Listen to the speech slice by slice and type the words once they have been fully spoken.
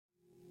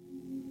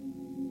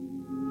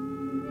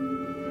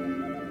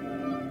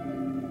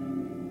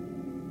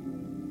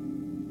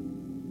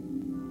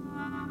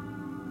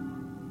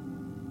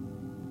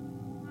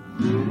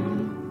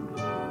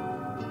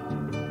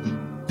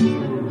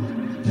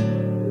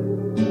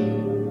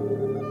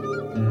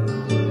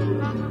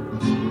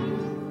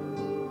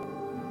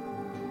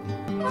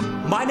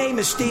name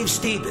is Steve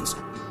Stevens,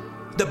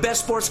 the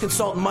best sports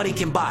consultant money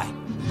can buy.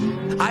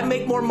 I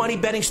make more money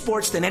betting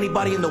sports than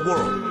anybody in the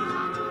world.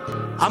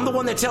 I'm the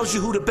one that tells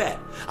you who to bet.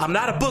 I'm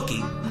not a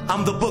bookie.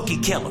 I'm the bookie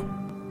killer.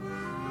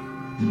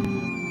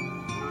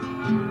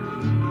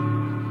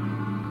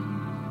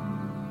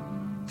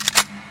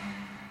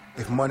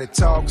 If money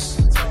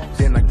talks,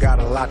 then I got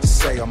a lot to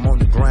say. I'm on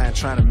the grind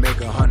trying to make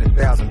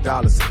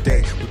 $100,000 a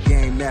day. The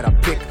game that I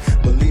pick,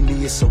 believe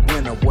me, it's a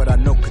winner. What I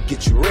know could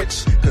get you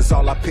rich, cause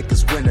all I pick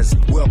is winners.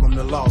 Welcome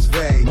to Las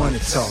Vegas. Money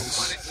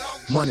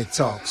talks, money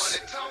talks.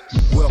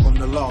 Welcome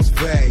to Las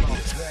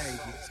Vegas.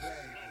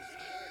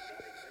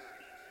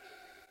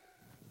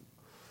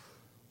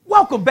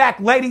 Welcome back,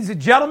 ladies and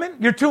gentlemen.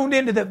 You're tuned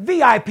into the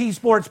VIP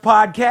Sports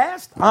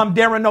Podcast. I'm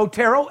Darren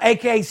Otero,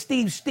 a.k.a.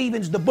 Steve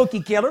Stevens, the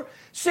bookie killer,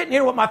 sitting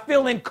here with my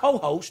fill-in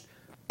co-host,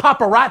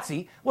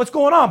 Paparazzi. What's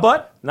going on,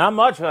 bud? Not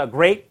much.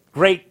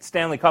 Great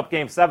Stanley Cup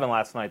Game 7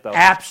 last night, though.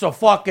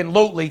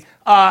 Abso-fucking-lutely.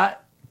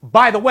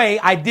 By the way,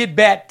 I did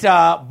bet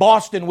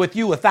Boston with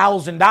you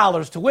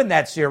 $1,000 to win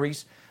that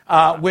series,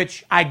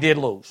 which I did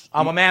lose.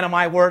 I'm a man of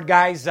my word,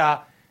 guys.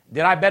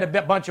 Did I bet a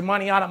bunch of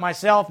money on it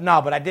myself?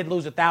 No, but I did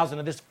lose $1,000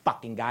 to this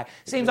fucking guy.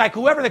 Seems like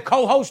whoever the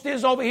co-host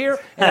is over here,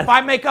 and if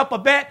I make up a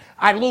bet,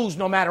 I lose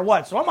no matter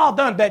what. So I'm all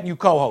done betting you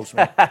co-host,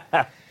 man.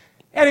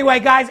 Anyway,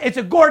 guys, it's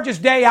a gorgeous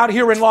day out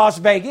here in Las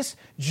Vegas.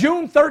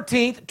 June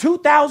 13th,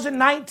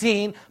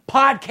 2019,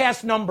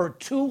 podcast number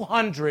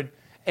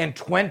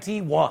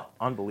 221.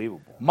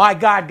 Unbelievable. My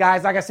God,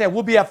 guys, like I said,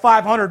 we'll be at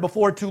 500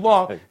 before too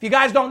long. If you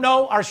guys don't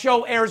know, our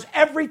show airs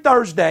every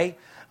Thursday.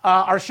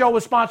 Our show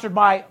is sponsored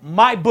by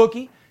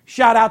MyBookie.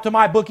 Shout out to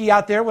MyBookie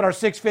out there with our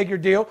six-figure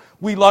deal.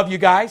 We love you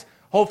guys.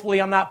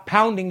 Hopefully I'm not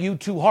pounding you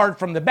too hard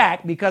from the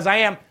back because I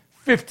am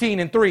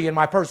 15-3 in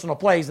my personal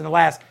plays in the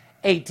last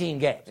 18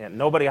 games. Yeah,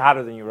 nobody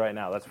hotter than you right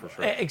now, that's for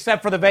sure.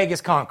 Except for the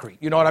Vegas Concrete.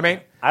 You know what I mean?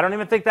 I don't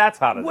even think that's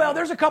hotter. Well,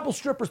 there's a couple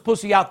strippers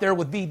pussy out there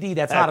with VD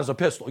that's hot as a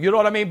pistol. You know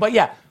what I mean? But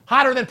yeah,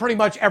 hotter than pretty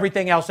much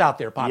everything else out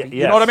there, Poppy. Yes,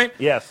 you know what I mean?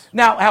 Yes.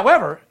 Now,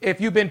 however,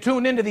 if you've been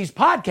tuned into these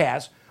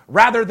podcasts,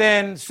 rather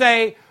than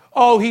say,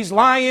 oh, he's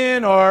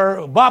lying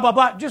or blah, blah,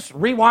 blah, just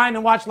rewind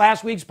and watch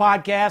last week's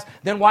podcast,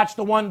 then watch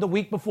the one the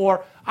week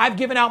before. I've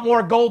given out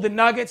more golden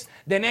nuggets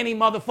than any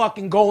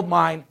motherfucking gold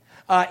mine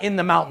in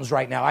the mountains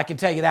right now. I can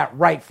tell you that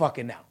right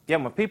fucking now. Yeah,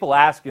 when people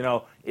ask,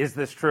 is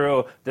this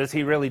true? Does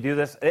he really do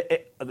this?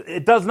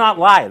 It does not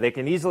lie. They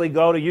can easily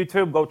go to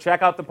YouTube, go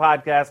check out the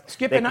podcast.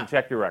 They can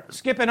check your record.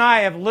 Skip and I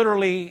have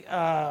literally,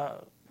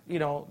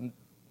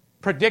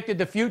 predicted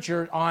the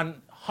future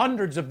on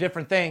hundreds of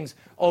different things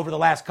over the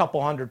last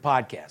couple hundred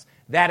podcasts.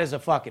 That is a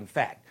fucking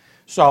fact.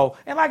 So,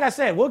 and like I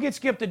said, we'll get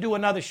Skip to do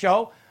another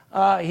show.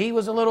 He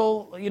was a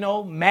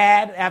little,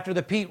 mad after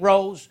the Pete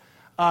Rose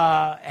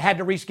had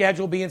to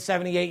reschedule being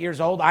 78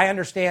 years old. I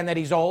understand that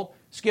he's old.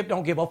 Skip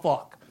don't give a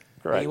fuck.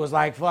 Correct. He was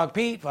like, fuck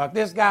Pete, fuck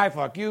this guy,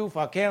 fuck you,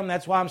 fuck him.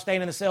 That's why I'm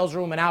staying in the sales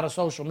room and out of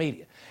social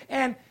media.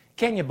 And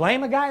can you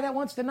blame a guy that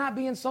wants to not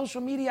be in social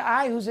media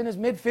who's in his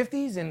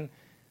mid-50s and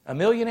a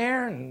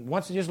millionaire and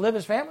wants to just live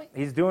his family?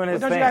 He's doing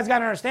his thing. thing. You guys got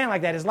to understand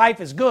like that. His life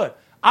is good.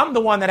 I'm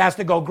the one that has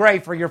to go gray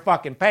for your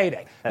fucking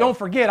payday. Don't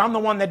forget, I'm the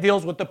one that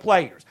deals with the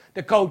players,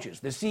 the coaches,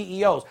 the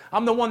CEOs.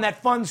 I'm the one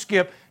that funds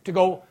Skip to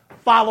go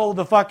follow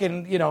the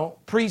fucking,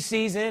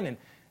 preseason and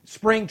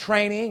spring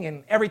training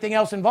and everything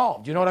else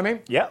involved. You know what I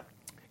mean? Yeah.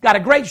 Got a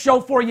great show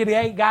for you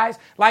today, guys.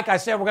 Like I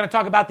said, we're going to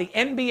talk about the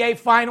NBA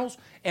Finals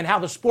and how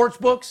the sports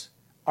books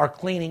are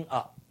cleaning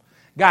up.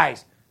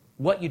 Guys,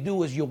 what you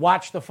do is you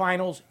watch the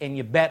finals and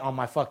you bet on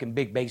my fucking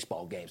big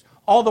baseball games.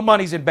 All the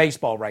money's in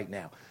baseball right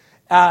now.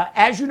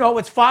 As you know,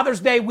 it's Father's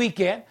Day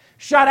weekend.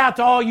 Shout out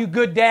to all you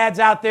good dads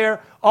out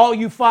there, all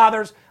you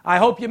fathers. I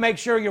hope you make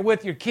sure you're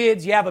with your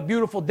kids. You have a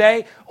beautiful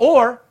day.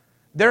 Or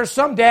there's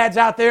some dads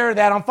out there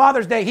that on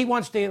Father's Day, he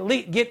wants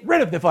to get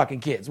rid of the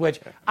fucking kids,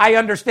 which I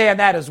understand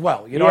that as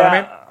well. You know what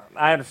I mean?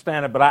 I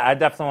understand it, but I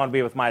definitely want to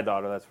be with my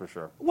daughter, that's for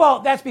sure.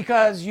 Well, that's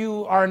because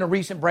you are in a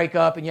recent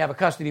breakup and you have a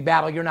custody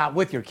battle. You're not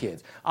with your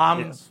kids.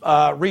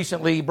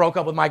 Recently broke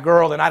up with my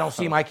girl, and I don't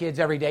see my kids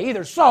every day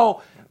either.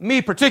 So,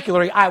 me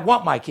particularly, I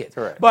want my kids.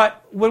 Correct.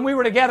 But when we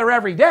were together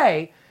every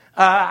day,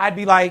 I'd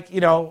be like,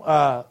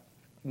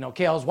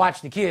 Kales,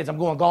 watch the kids. I'm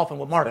going golfing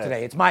with Mark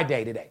today. It's my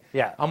day today.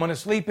 Yeah. I'm going to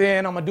sleep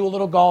in. I'm going to do a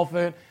little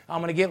golfing. I'm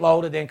going to get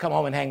loaded, then come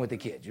home and hang with the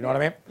kids. You know what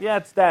I mean? Yeah,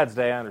 it's Dad's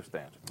Day. I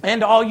understand.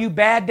 And to all you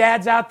bad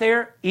dads out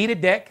there, eat a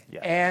dick.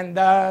 Yeah.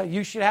 And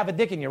you should have a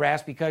dick in your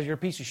ass because you're a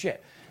piece of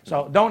shit.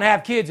 So don't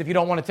have kids if you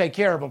don't want to take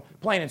care of them,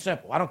 plain and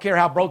simple. I don't care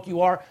how broke you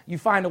are. You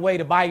find a way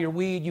to buy your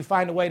weed. You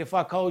find a way to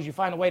fuck hoes. You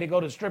find a way to go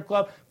to the strip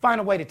club. Find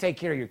a way to take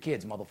care of your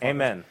kids, motherfuckers.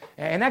 Amen.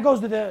 And that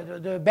goes to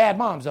the bad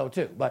moms, though,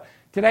 too. But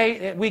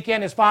today,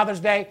 weekend is Father's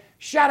Day.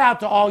 Shout out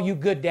to all you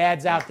good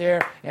dads out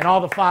there and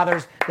all the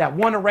fathers that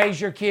want to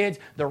raise your kids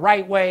the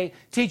right way,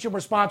 teach them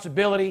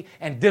responsibility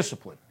and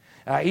discipline.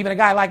 Even a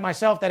guy like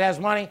myself that has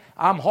money,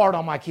 I'm hard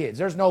on my kids.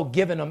 There's no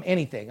giving them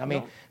anything. I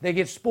mean, they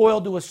get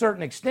spoiled to a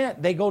certain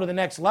extent. They go to the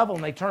next level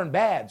and they turn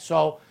bad.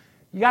 So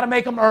you got to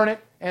make them earn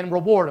it and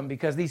reward them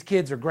because these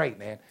kids are great,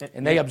 man.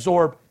 And they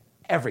absorb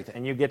everything.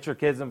 And you get your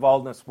kids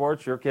involved in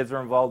sports. Your kids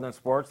are involved in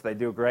sports. They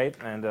do great,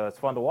 and it's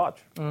fun to watch.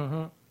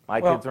 Mm-hmm.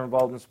 My kids are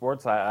involved in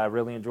sports. I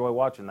really enjoy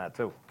watching that,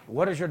 too.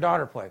 What does your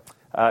daughter play?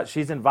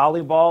 She's in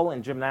volleyball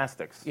and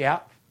gymnastics. Yeah.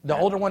 The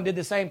older one did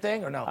the same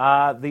thing or no?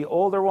 The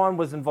older one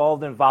was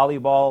involved in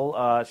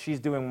volleyball. She's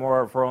doing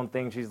more of her own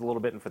thing. She's a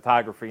little bit in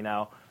photography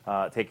now,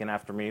 taking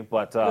after me.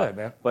 But good,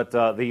 man. But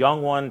the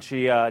young one,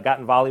 she got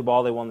in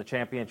volleyball. They won the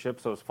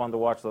championship, so it's fun to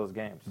watch those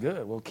games.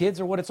 Good. Well,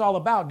 kids are what it's all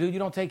about, dude. You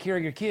don't take care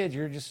of your kids,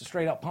 you're just a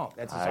straight-up punk.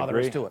 That's all there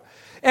agree. is to it.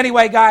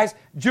 Anyway, guys,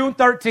 June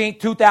 13th,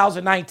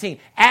 2019,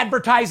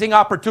 advertising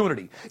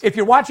opportunity. If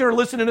you're watching or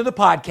listening to the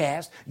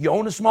podcast, you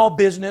own a small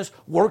business,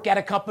 work at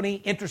a company,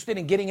 interested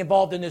in getting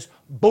involved in this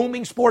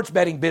booming sports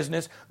betting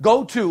business,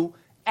 go to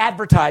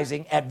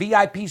advertising at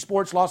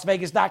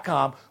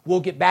VIPSportsLasVegas.com.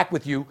 We'll get back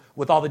with you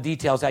with all the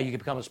details how you can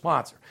become a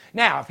sponsor.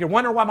 Now, if you're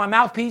wondering why my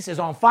mouthpiece is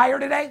on fire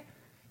today,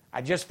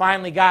 I just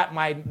finally got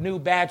my new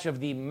batch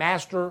of the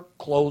Master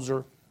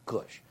Closer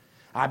Kush.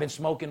 I've been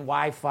smoking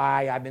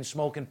Wi-Fi. I've been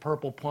smoking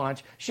Purple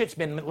Punch. Shit's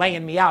been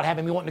laying me out,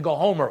 having me wanting to go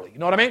home early. You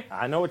know what I mean?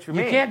 I know what you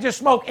mean. You can't just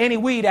smoke any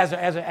weed as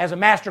a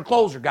master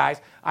closer,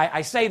 guys.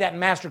 I say that in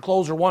Master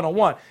Closer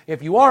 101.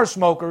 If you are a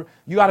smoker,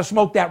 you got to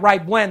smoke that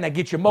right blend that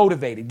gets you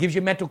motivated, gives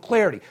you mental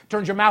clarity,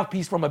 turns your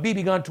mouthpiece from a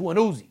BB gun to an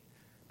Uzi.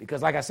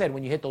 Because like I said,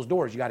 when you hit those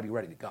doors, you got to be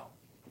ready to go.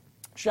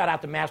 Shout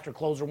out to Master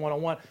Closer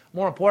 101.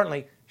 More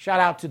importantly, shout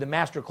out to the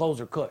Master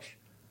Closer Kush.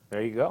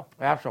 There you go.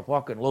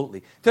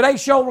 Absolutely.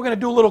 Today's show, we're going to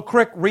do a little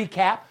quick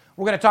recap.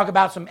 We're going to talk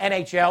about some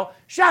NHL.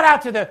 Shout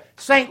out to the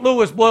St.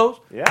 Louis Blues,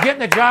 getting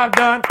the job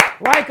done.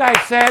 Like I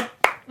said,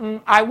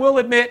 I will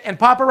admit, and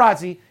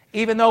Paparazzi,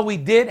 even though we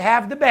did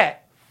have the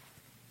bet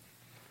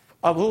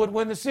of who would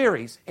win the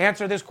series,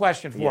 answer this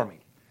question for me.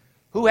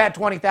 Who had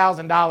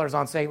 $20,000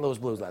 on St. Louis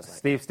Blues last night?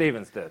 Steve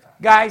Stevens did.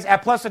 Guys,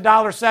 at plus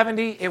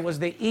 $1.70, it was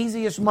the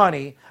easiest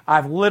money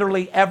I've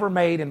literally ever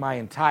made in my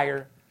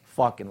entire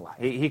fucking life.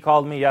 He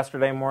called me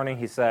yesterday morning.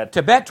 He said,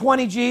 to bet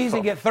 20 G's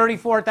and get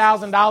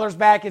 $34,000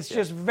 back, it's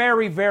just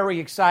very, very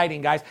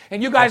exciting, guys.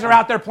 And you guys are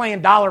out there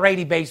playing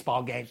 $1.80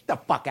 baseball games. Get the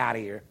fuck out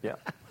of here.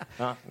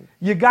 Yeah.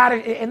 You got to,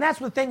 and that's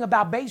the thing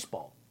about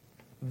baseball.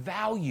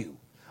 Value.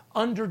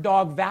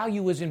 Underdog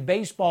value is in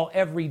baseball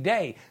every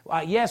day.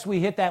 Yes, we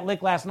hit that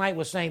lick last night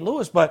with St.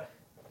 Louis, but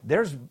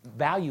there's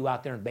value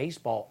out there in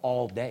baseball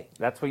all day.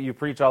 That's what you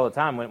preach all the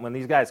time. When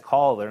these guys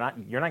call,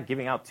 you're not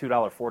giving out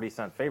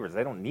 $2.40 favors.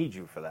 They don't need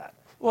you for that.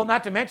 Well,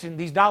 not to mention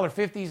these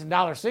 $1.50s and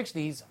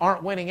 $1.60s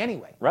aren't winning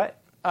anyway. Right.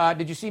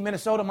 Did you see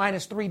Minnesota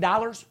minus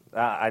 $3?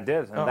 I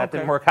did, and that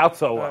didn't work out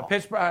so well.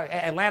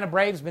 Atlanta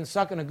Braves been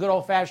sucking a good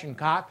old-fashioned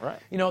cock. Right.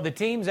 You know, the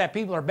teams that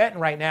people are betting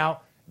right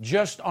now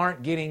just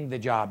aren't getting the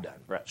job done.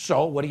 Right.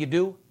 So what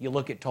do? You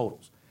look at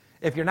totals.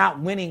 If you're not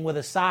winning with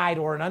a side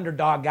or an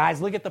underdog,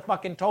 guys, look at the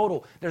fucking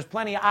total. There's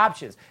plenty of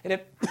options. And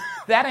if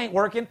that ain't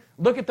working,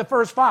 look at the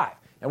first five.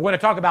 And we're going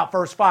to talk about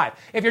first five.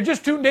 If you're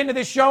just tuned into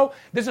this show,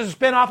 this is a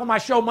spinoff of my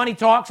show, Money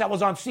Talks, that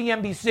was on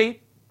CNBC.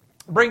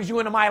 Brings You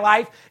Into My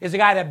Life is a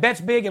guy that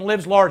bets big and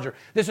lives larger.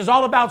 This is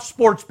all about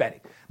sports betting.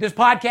 This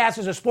podcast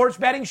is a sports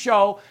betting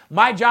show.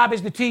 My job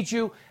is to teach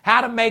you how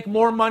to make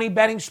more money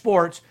betting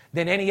sports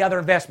than any other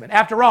investment.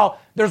 After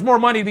all, there's more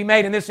money to be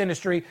made in this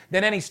industry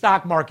than any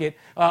stock market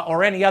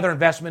or any other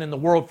investment in the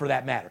world for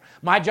that matter.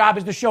 My job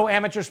is to show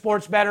amateur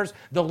sports bettors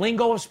the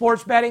lingo of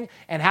sports betting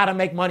and how to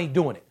make money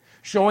doing it.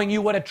 Showing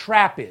you what a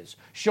trap is,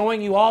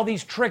 showing you all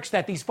these tricks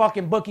that these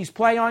fucking bookies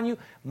play on you.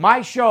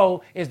 My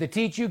show is to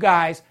teach you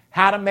guys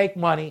how to make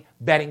money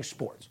betting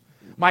sports.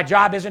 My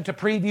job isn't to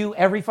preview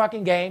every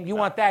fucking game. You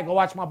want that, go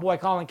watch my boy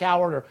Colin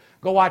Cowherd or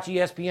go watch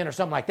ESPN or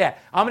something like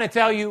that. I'm going to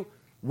tell you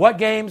what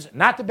games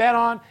not to bet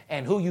on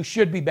and who you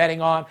should be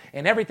betting on,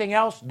 and everything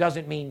else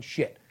doesn't mean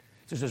shit.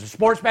 This is a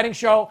sports betting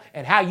show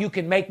and how you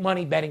can make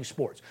money betting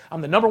sports.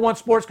 I'm the #1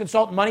 sports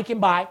consultant money can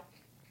buy.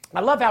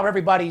 I love how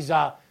everybody's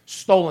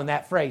stolen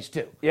that phrase,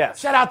 too. Yes.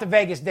 Shout out to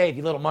Vegas Dave,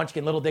 you little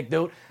munchkin, little dick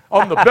dude.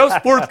 I'm the best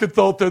sports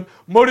consultant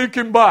money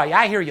can buy.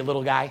 Yeah, I hear you,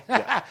 little guy.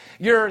 Yeah.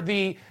 You're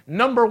the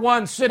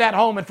 #1 sit at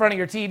home in front of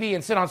your TV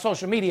and sit on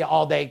social media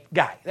all day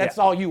guy. That's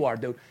all you are,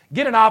 dude.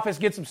 Get an office,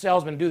 get some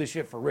salesmen, and do this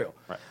shit for real.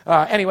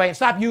 Right. Anyway, and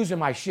stop using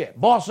my shit.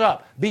 Boss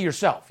up. Be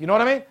yourself. You know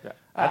what I mean?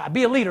 Yeah.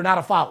 Be a leader, not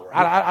a follower.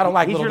 I don't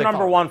like He's little your dick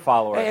 #1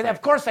 follower. And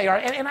of course they are.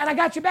 And I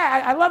got you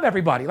back. I love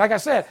everybody. Like I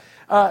said,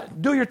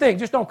 do your thing.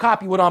 Just don't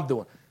copy what I'm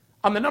doing.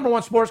 I'm the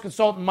 #1 sports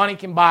consultant money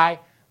can buy.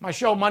 My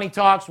show, Money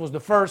Talks, was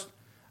the first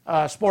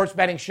sports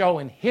betting show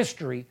in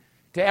history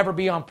to ever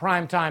be on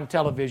primetime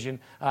television,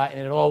 and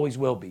it always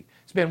will be.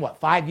 It's been,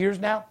 5 years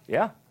now?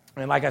 Yeah.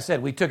 And like I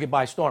said, we took it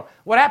by storm.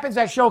 What happens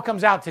if that show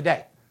comes out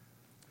today?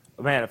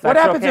 Man, what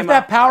happens if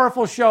that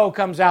powerful show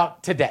comes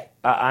out today?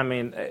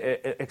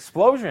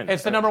 Explosion.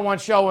 It's the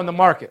 #1 show in the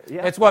market.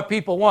 Yeah. It's what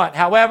people want.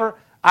 However,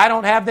 I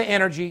don't have the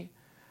energy,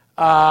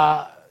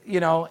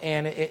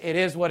 and it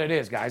is what it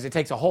is, guys. It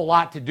takes a whole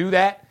lot to do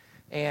that.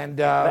 And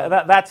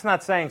that's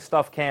not saying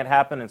stuff can't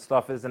happen and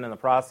stuff isn't in the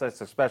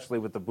process, especially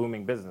with the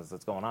booming business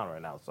that's going on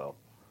right now. So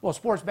Well,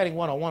 Sports Betting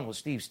 101 with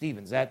Steve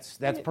Stevens. That's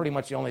pretty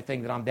much the only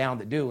thing that I'm down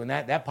to do, and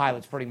that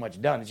pilot's pretty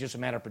much done. It's just a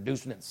matter of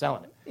producing it and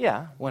selling it.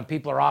 Yeah. When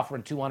people are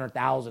offering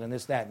 $200,000 and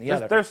this, that, and the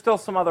other. There's still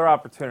some other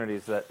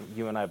opportunities that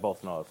you and I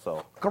both know of.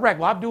 So correct.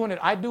 Well, I'm doing it.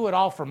 I do it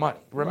all for money.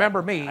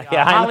 Remember me?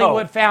 Yeah,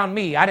 Hollywood found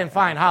me. I didn't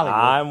find Hollywood.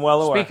 I'm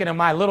well aware. Speaking of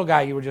my little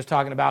guy, you were just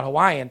talking about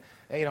Hawaiian.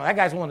 That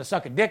guy's willing to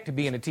suck a dick to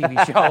be in a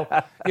TV show.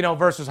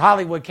 Versus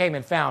Hollywood came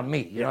and found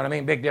me. You know what I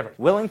mean? Big difference.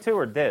 Willing to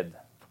or did?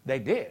 They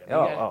did.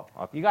 Okay.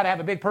 You got to have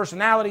a big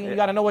personality, and you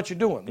got to know what you're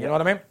doing. You know what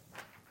I mean?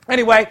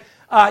 Anyway,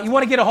 you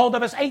want to get a hold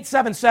of us,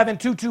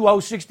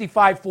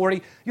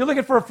 877-220-6540. You're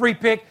looking for a free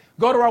pick,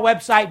 go to our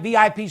website,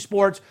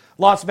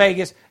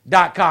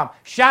 VIPSportsLasVegas.com.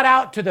 Shout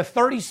out to the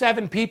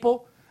 37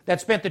 people that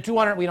spent the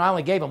 $200. I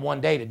only gave them one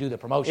day to do the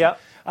promotion.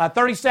 Yep.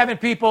 37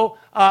 people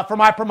for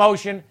my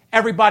promotion.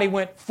 Everybody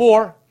went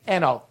 4-0.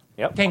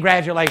 Yep.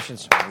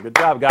 Congratulations. Good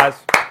job, guys.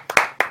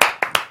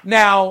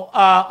 Now,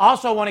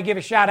 also want to give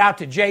a shout out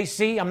to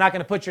JC. I'm not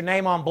going to put your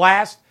name on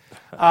blast.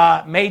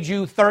 Made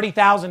you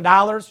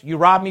 $30,000. You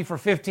robbed me for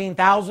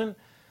 $15,000.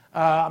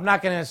 I'm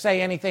not going to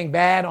say anything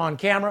bad on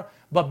camera,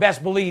 but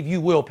best believe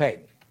you will pay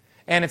me.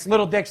 And it's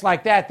little dicks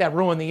like that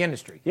ruin the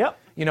industry. Yep.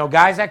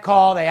 Guys that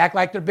call, they act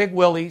like they're big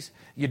willies.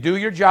 You do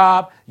your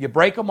job, you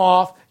break them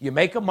off, you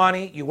make them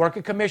money, you work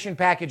a commission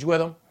package with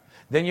them,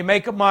 then you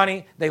make them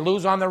money, they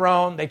lose on their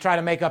own, they try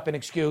to make up an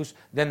excuse,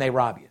 then they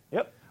rob you.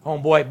 Yep.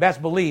 Homeboy,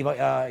 best believe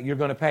you're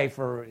going to pay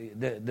for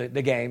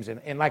the games.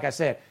 And like I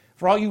said,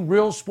 for all you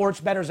real sports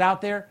bettors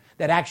out there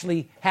that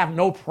actually have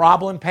no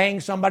problem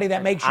paying somebody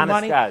that makes you honest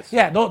money. Guys.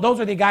 Yeah,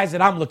 those are the guys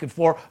that I'm looking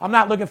for. I'm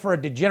not looking for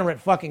a degenerate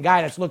fucking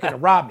guy that's looking to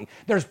rob me.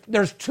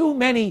 There's too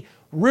many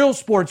real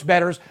sports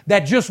bettors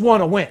that just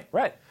want to win.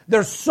 Right.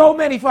 There's so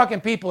many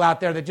fucking people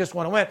out there that just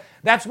want to win.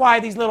 That's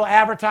why these little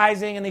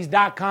advertising and these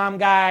 .com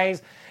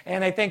guys,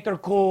 and they think they're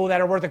cool,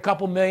 that are worth a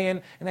couple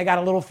million, and they got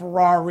a little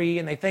Ferrari,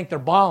 and they think they're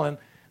balling.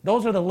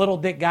 Those are the little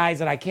dick guys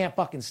that I can't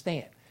fucking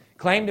stand.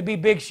 Claim to be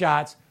big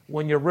shots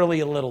when you're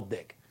really a little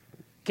dick.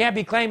 Can't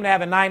be claiming to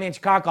have a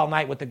 9-inch cock all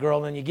night with the girl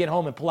and then you get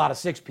home and pull out a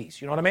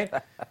 6-piece. You know what I mean?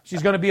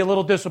 She's going to be a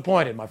little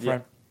disappointed, my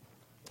friend. Yeah.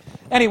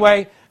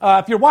 Anyway,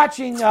 if you're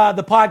watching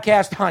the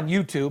podcast on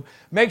YouTube,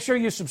 make sure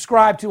you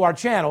subscribe to our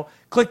channel.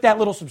 Click that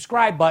little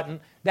subscribe button.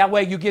 That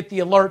way you get the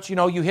alerts.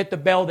 You hit the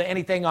bell to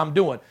anything I'm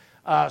doing.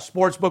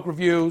 Sportsbook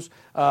reviews,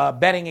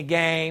 betting a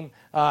game,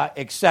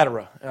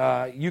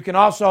 etc. You can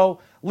also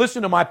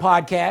listen to my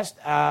podcast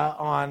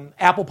on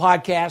Apple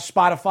Podcasts,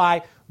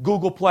 Spotify,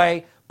 Google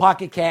Play,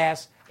 Pocket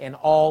Cast, and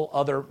all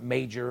other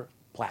major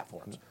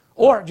platforms.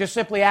 Or just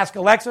simply ask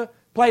Alexa,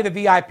 play the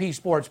VIP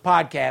Sports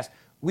Podcast.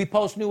 We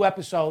post new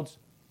episodes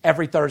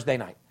every Thursday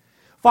night.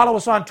 Follow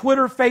us on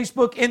Twitter,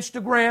 Facebook,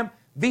 Instagram,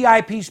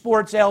 VIP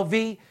Sports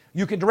LV.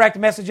 You can direct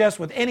message us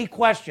with any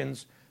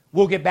questions.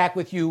 We'll get back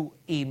with you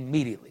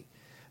immediately.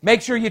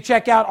 Make sure you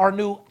check out our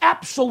new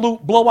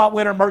absolute blowout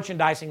winner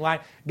merchandising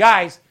line.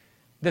 Guys,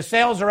 the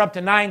sales are up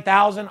to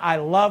 9,000. I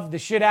love the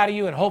shit out of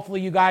you, and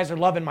hopefully you guys are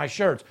loving my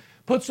shirts.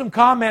 Put some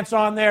comments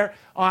on there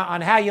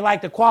on how you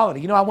like the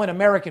quality. I went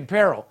American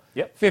Apparel,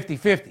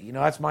 50-50.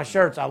 That's my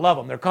shirts. I love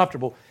them. They're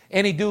comfortable.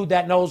 Any dude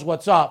that knows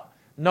what's up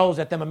knows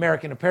that them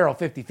American Apparel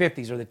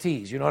 50-50s are the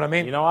tees. You know what I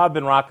mean? I've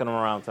been rocking them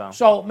around town.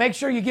 So make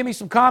sure you give me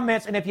some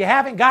comments, and if you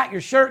haven't got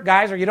your shirt,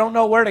 guys, or you don't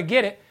know where to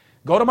get it,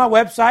 go to my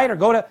website or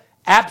go to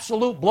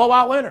Absolute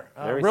Blowout Winner.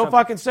 Real simple.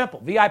 Fucking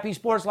simple.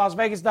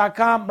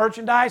 VIPSportsLasVegas.com,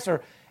 merchandise,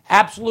 or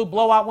Absolute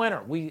Blowout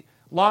Winner. We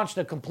launched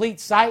a complete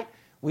site.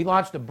 We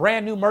launched a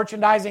brand new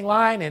merchandising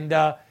line,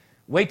 and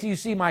wait till you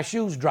see my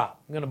shoes drop.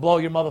 I'm going to blow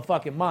your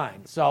motherfucking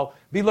mind. So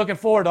be looking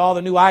forward to all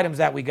the new items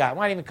that we got.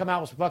 We might even come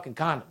out with some fucking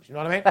condoms. You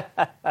know what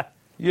I mean?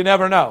 You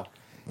never know.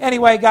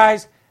 Anyway,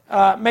 guys,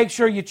 make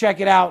sure you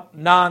check it out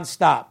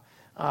nonstop.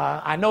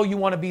 I know you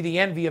want to be the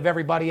envy of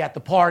everybody at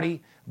the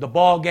party, the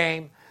ball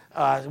game,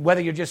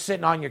 whether you're just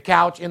sitting on your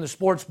couch, in the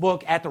sports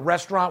book, at the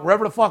restaurant,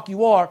 wherever the fuck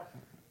you are,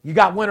 you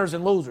got winners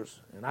and losers.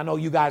 And I know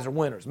you guys are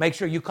winners. Make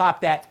sure you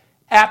cop that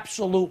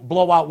Absolute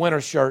Blowout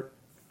Winner shirt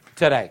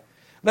today.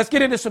 Let's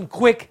get into some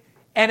quick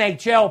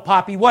NHL,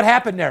 Poppy. What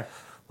happened there?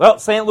 Well,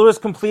 St. Louis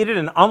completed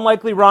an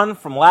unlikely run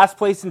from last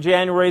place in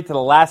January to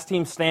the last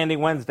team standing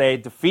Wednesday,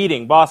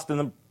 defeating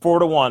Boston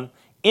 4-1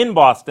 in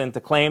Boston to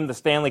claim the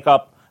Stanley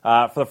Cup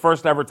for the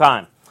first ever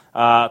time.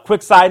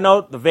 Quick side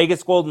note, the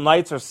Vegas Golden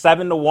Knights are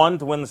 7-1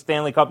 to win the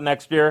Stanley Cup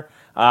next year.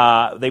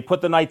 They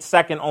put the Knights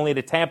second only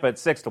to Tampa at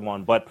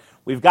 6-1. But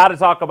we've got to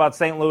talk about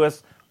St.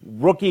 Louis.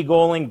 Rookie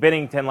goaling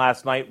Binnington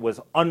last night was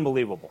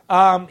unbelievable.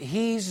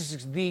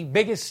 He's the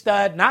biggest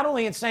stud, not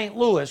only in St.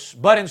 Louis,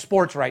 but in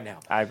sports right now.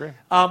 I agree.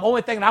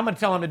 Only thing that I'm going to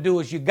tell him to do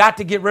is you got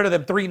to get rid of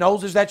them 3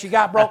 noses that you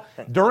got, bro.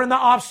 During the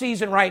off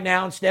season right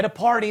now, instead of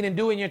partying and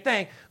doing your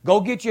thing, go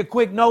get you a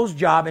quick nose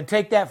job and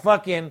take that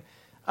fucking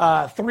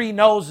 3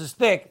 noses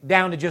thick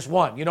down to just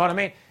 1. You know what I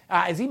mean?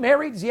 Is he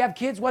married? Does he have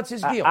kids? What's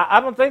his deal? I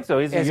don't think so.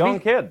 He's a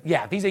young kid.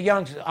 Yeah, if he's a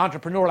young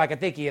entrepreneur like I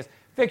think he is,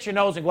 fix your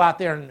nose and go out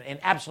there and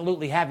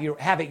absolutely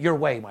have it your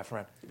way, my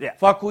friend. Yeah.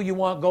 Fuck who you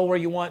want, go where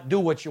you want, do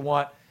what you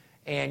want,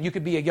 and you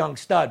could be a young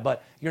stud.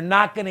 But you're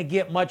not going to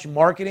get much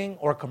marketing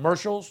or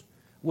commercials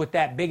with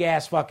that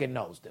big-ass fucking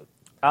nose, dude.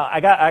 I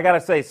got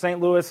to say, St.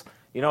 Louis,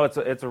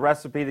 it's a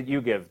recipe that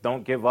you give.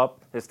 Don't give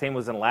up. His team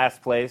was in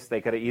last place.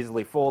 They could have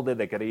easily folded.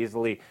 They could have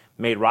easily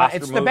made roster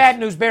moves. It's the Bad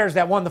News Bears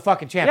that won the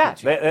fucking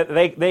championship.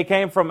 Yeah, they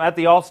came from, at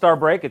the All-Star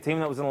break, a team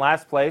that was in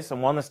last place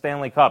and won the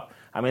Stanley Cup.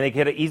 I mean, they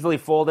could have easily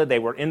folded. They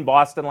were in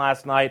Boston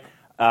last night,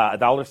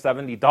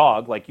 $1.70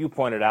 dog, like you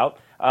pointed out,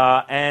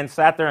 and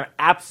sat there and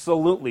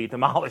absolutely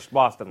demolished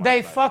Boston last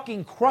night.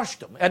 Fucking crushed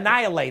them,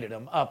 annihilated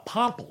them,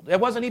 pompled. It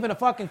wasn't even a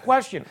fucking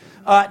question.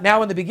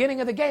 Now, in the beginning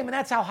of the game, and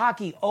that's how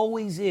hockey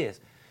always is,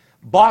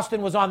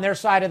 Boston was on their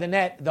side of the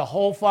net the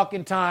whole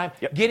fucking time,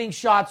 getting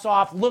shots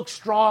off, looked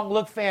strong,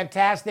 looked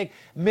fantastic,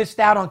 missed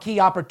out on key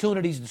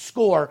opportunities to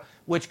score,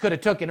 which could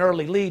have took an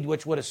early lead,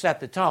 which would have set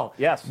the tone.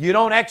 Yes. You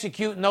don't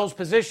execute in those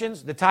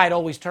positions, the tide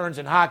always turns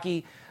in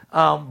hockey.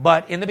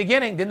 But in the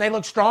beginning, didn't they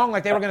look strong,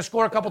 like they were going to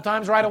score a couple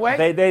times right away?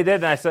 They did,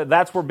 and I said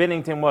that's where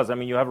Binnington was. I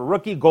mean, you have a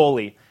rookie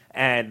goalie,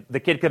 and the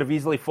kid could have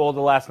easily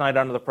folded last night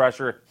under the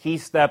pressure. He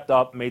stepped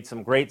up, made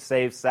some great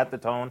saves, set the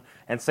tone,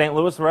 and St.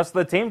 Louis, the rest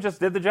of the team, just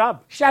did the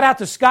job. Shout out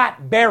to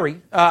Scott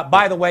Berry,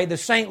 by the way, the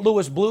St.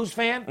 Louis Blues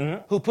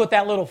fan, who put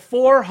that little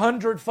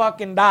 $400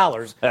 fucking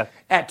dollars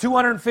at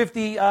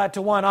 250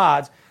 to 1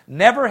 odds.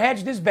 Never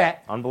hedged his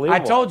bet.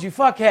 Unbelievable. I told you,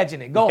 fuck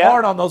hedging it. Go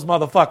hard on those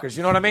motherfuckers.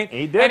 You know what I mean?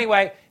 He did.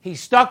 Anyway, he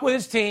stuck with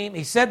his team.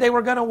 He said they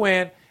were going to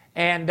win.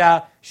 And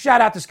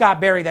shout out to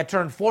Scott Berry that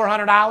turned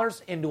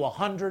 $400 into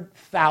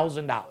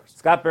 $100,000.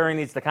 Scott Berry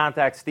needs to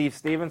contact Steve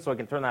Stevens so he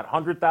can turn that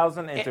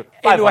 $100,000 into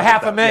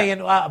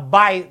 $500,000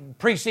 by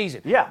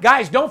preseason. Yeah.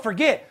 Guys, don't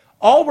forget,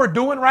 all we're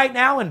doing right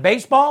now in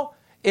baseball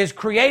is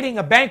creating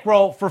a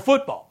bankroll for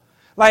football.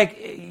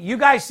 Like, you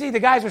guys see the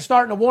guys are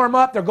starting to warm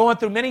up. They're going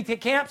through mini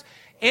camps.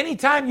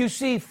 Anytime you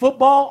see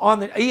football on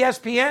the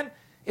ESPN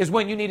is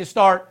when you need to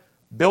start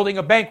building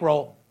a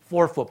bankroll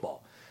for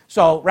football.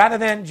 So rather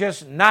than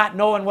just not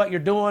knowing what you're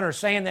doing or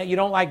saying that you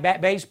don't like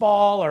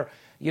baseball or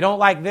you don't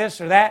like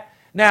this or that.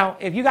 Now,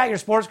 if you got your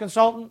sports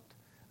consultant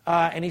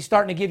and he's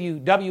starting to give you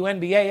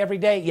WNBA every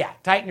day,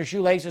 tighten your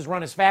shoelaces,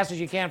 run as fast as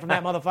you can from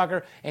that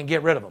motherfucker, and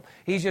get rid of him.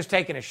 He's just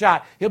taking a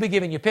shot. He'll be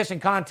giving you pissing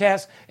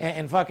contests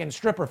and fucking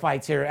stripper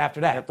fights here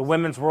after that. At the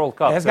Women's World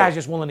Cup. This guy's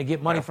just willing to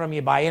get money from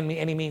you by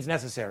any means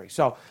necessary.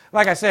 So,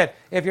 like I said,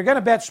 if you're going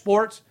to bet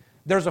sports,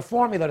 there's a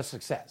formula to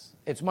success.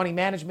 It's money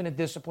management and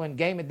discipline,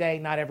 game a day,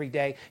 not every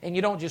day, and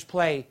you don't just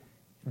play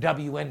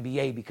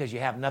WNBA because you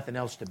have nothing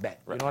else to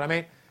bet. You know what I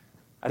mean?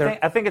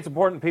 I think it's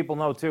important people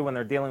know, too, when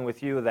they're dealing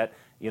with you that,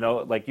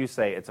 like you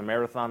say, it's a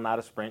marathon, not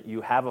a sprint. You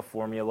have a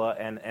formula,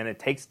 and it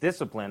takes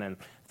discipline. And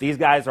if these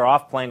guys are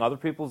off playing other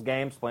people's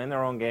games, playing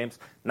their own games,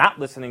 not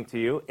listening to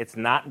you, it's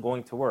not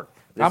going to work.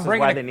 This is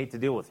why they need to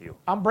deal with you.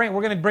 We're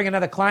going to bring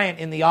another client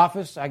in the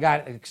office. I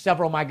got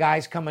several of my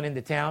guys coming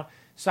into town,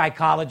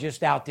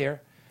 psychologists out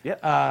there.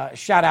 Yep.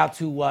 Shout out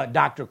to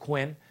Dr.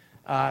 Quinn.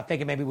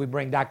 Thinking maybe we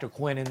bring Dr.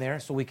 Quinn in there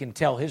so we can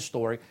tell his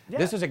story. Yeah.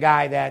 This is a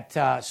guy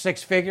that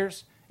 6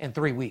 figures in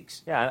 3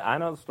 weeks. Yeah, I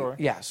know the story.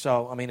 Yeah,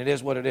 so, I mean, it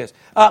is what it is.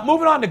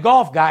 Moving on to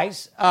golf,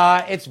 guys.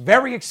 It's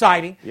very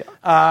exciting.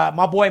 Yeah.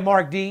 My boy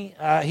Mark D,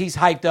 he's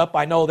hyped up.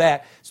 I know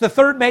that. It's the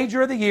third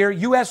major of the year.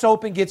 U.S.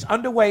 Open gets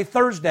underway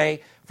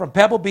Thursday from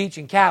Pebble Beach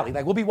in Cali.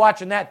 Like, we'll be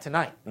watching that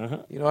tonight.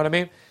 You know what I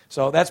mean?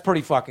 So that's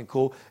pretty fucking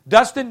cool.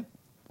 Dustin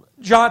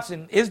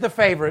Johnson is the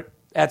favorite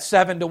at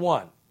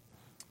 7-1.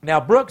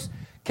 Now, Brooks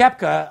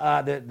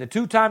Koepka, the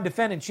two-time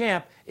defending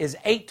champ, is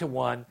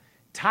 8-1.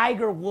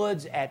 Tiger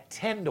Woods at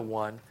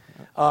 10-1.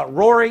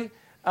 Rory,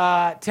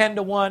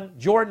 10-1.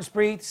 Jordan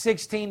Spieth,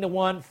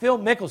 16-1. Phil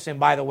Mickelson,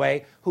 by the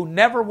way, who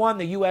never won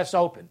the U.S.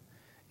 Open,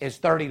 is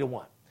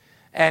 30-1.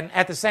 And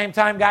at the same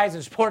time, guys,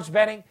 in sports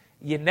betting,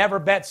 you never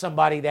bet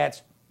somebody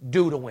that's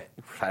due to win.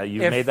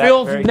 If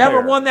Phil's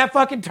never won that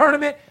fucking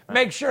tournament,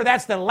 make sure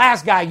that's the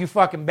last guy you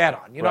fucking bet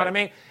on. You know what I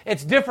mean?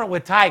 It's different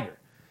with Tiger.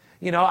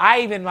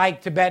 I even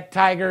like to bet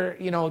Tiger,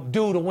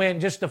 due to win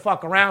just to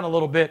fuck around a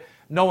little bit,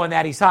 knowing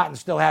that he's hot and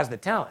still has the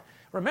talent.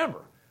 Remember,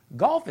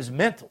 golf is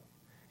mental.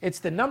 It's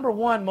the number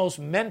one most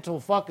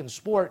mental fucking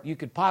sport you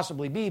could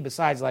possibly be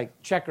besides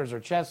like checkers or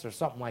chess or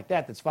something like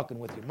that that's fucking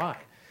with your mind.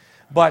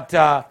 But,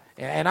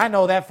 and I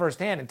know that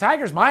firsthand, and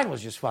Tiger's mind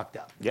was just fucked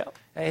up. Yeah.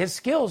 His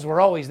skills were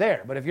always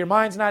there, but if your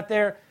mind's not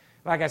there,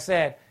 like I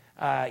said,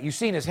 you've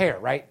seen his hair,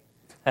 right?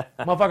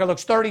 Motherfucker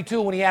looks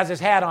 32 when he has his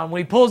hat on.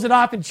 When he pulls it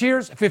off and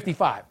cheers,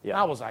 55.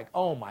 Yeah. I was like,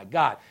 oh my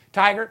God.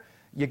 Tiger,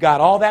 you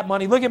got all that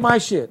money. Look at my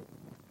shit.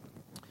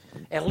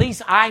 At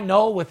least I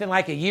know within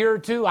like a year or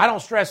two, I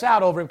don't stress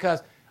out over it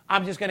because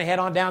I'm just going to head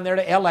on down there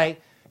to L.A.,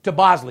 to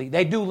Bosley.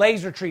 They do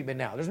laser treatment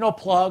now. There's no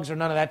plugs or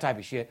none of that type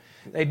of shit.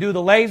 They do the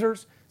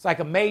lasers. It's like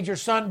a major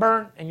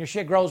sunburn, and your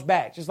shit grows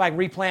back. Just like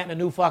replanting a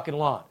new fucking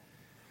lawn.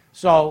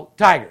 So,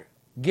 Tiger,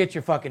 get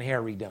your fucking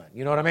hair redone.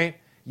 You know what I mean?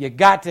 You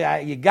got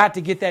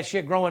to get that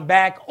shit growing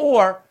back,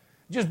 or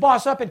just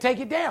boss up and take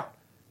it down.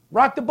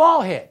 Rock the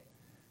ball head.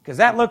 Because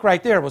that look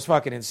right there was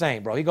fucking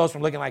insane, bro. He goes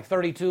from looking like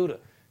 32 to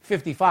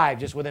 55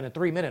 just within a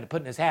 3 minute of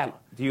putting his hat on.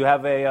 Do you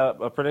have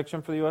a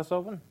prediction for the U.S.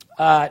 Open?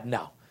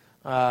 No.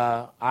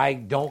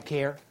 I don't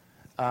care.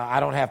 I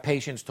don't have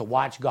patience to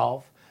watch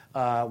golf.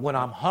 when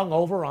I'm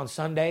hungover on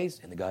Sundays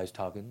and the guy's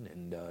talking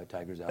and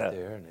Tiger's out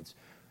there and it's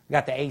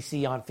got the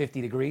AC on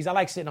 50 degrees. I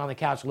like sitting on the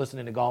couch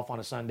listening to golf on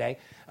a Sunday.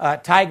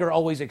 Tiger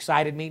always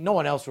excited me. No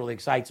one else really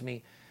excites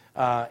me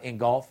in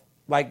golf.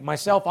 Like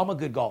myself, I'm a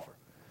good golfer.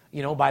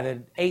 You know, by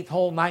the 8th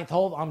hole, 9th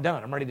hole, I'm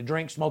done. I'm ready to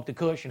drink, smoke the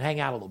kush, and hang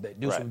out a little bit,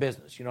 do some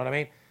business. You know what I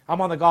mean?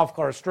 I'm on the golf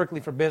course strictly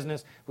for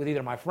business with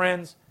either my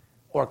friends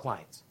or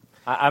clients.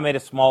 I made a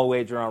small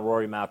wager on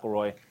Rory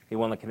McIlroy. He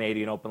won the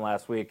Canadian Open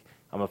last week.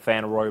 I'm a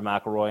fan of Rory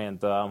McIlroy,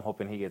 and I'm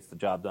hoping he gets the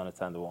job done at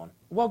 10-1.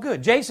 Well,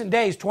 good. Jason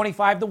Day's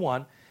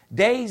 25-1.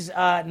 Day's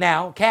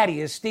now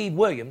caddy is Steve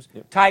Williams,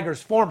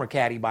 Tiger's former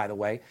caddy, by the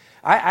way.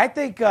 I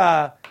think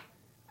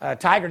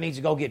Tiger needs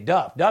to go get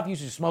Duff. Duff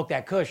used to smoke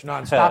that kush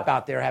nonstop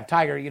out there, have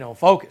Tiger,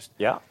 focused.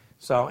 Yeah.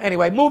 So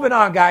anyway, moving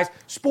on, guys.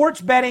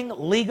 Sports betting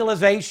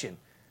legalization.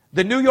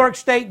 The New York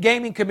State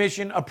Gaming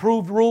Commission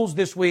approved rules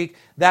this week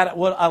that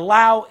will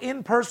allow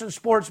in-person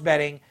sports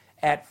betting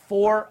at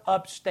 4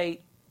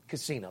 upstate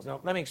casinos. Now,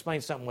 let me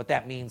explain something what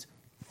that means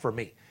for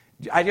me.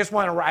 I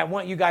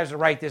want you guys to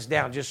write this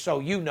down just so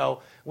you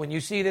know when you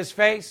see this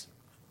face,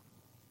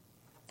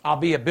 I'll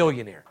be a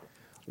billionaire.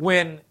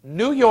 When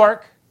New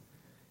York,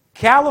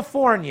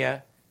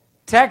 California,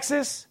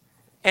 Texas,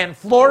 and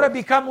Florida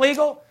become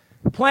legal,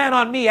 plan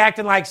on me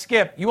acting like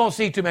Skip. You won't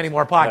see too many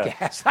more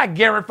podcasts. I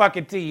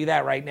guarantee you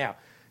that right now.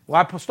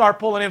 When I start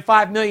pulling in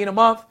 $5 million a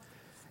month,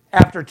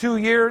 after 2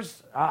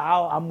 years,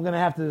 I'm going to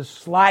have to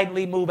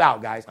slightly move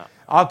out, guys.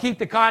 I'll keep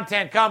the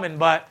content coming,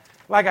 but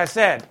like I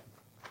said,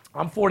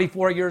 I'm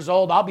 44 years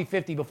old. I'll be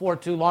 50 before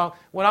too long.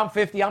 When I'm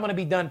 50, I'm going to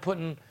be done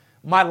putting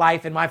my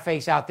life and my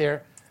face out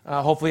there.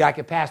 Hopefully I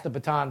can pass the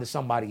baton to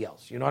somebody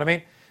else. You know what I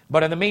mean?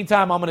 But in the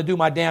meantime, I'm going to do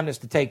my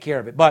damnedest to take care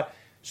of it. But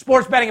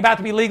sports betting about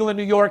to be legal in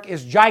New York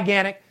is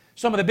gigantic.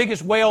 Some of the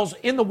biggest whales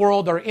in the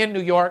world are in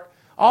New York.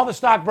 All the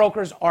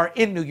stockbrokers are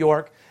in New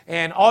York.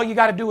 And all you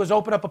got to do is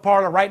open up a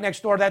parlor right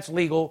next door that's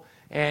legal.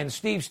 And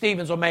Steve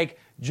Stevens will make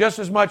just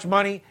as much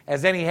money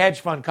as any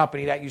hedge fund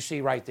company that you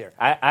see right there.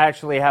 I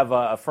actually have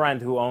a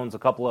friend who owns a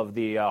couple of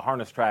the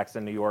harness tracks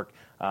in New York.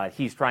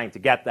 He's trying to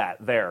get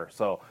that there.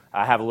 So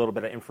I have a little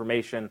bit of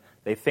information.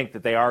 They think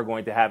that they are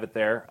going to have it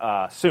there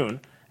soon.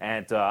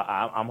 And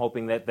I'm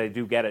hoping that they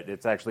do get it.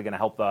 It's actually going to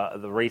help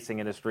the racing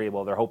industry.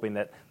 Well, they're hoping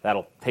that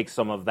that'll take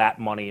some of that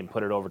money and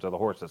put it over to the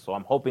horses. So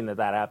I'm hoping that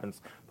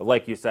happens. But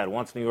like you said,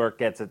 once New York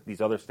gets it,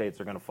 these other states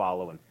are going to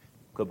follow, and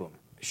kaboom.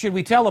 Should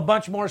we tell a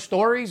bunch more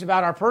stories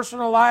about our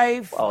personal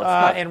life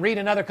and read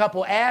another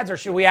couple ads, or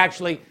should we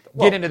actually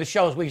get into the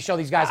shows? We can show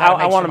these guys how to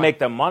make I want to make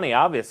them money,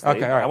 obviously.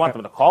 Okay, all right, I want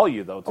them to call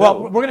you, though, too.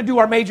 Well, we're going to do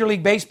our Major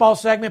League Baseball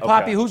segment.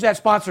 Poppy, Okay. who's that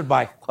sponsored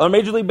by? Our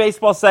Major League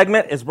Baseball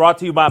segment is brought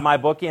to you by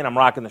MyBookie, and I'm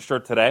rocking the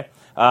shirt today.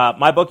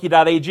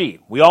 MyBookie.ag.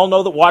 We all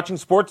know that watching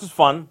sports is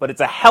fun, but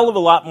it's a hell of a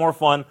lot more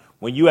fun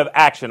when you have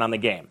action on the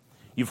game.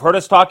 You've heard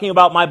us talking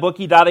about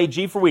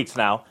MyBookie.ag for weeks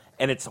now,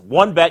 and it's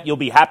one bet you'll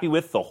be happy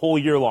with the whole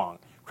year long.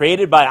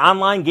 Created by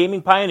online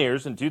gaming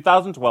pioneers in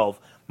 2012,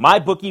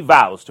 MyBookie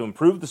vows to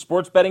improve the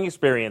sports betting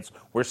experience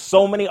where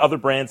so many other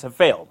brands have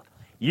failed.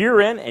 Year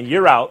in and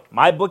year out,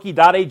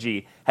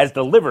 MyBookie.ag has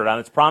delivered on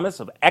its promise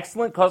of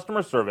excellent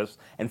customer service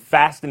and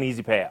fast and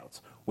easy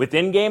payouts. With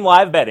in-game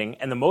live betting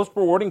and the most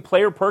rewarding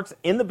player perks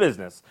in the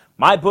business,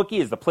 MyBookie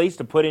is the place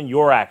to put in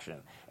your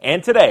action.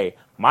 And today,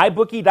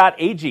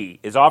 MyBookie.ag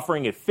is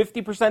offering a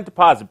 50%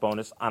 deposit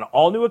bonus on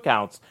all new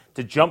accounts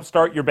to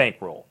jumpstart your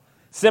bankroll.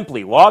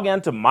 Simply log in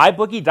to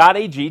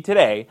MyBookie.ag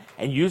today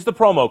and use the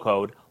promo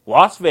code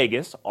Las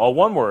Vegas, all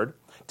one word,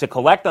 to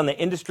collect on the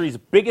industry's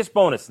biggest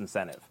bonus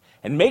incentive.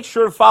 And make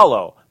sure to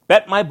follow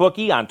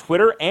BetMyBookie on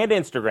Twitter and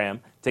Instagram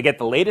to get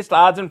the latest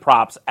odds and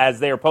props as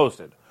they are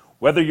posted.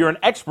 Whether you're an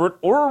expert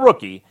or a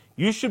rookie,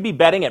 you should be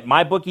betting at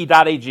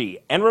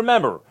MyBookie.ag. And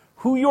remember,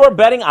 who you are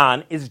betting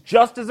on is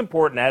just as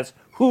important as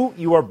who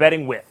you are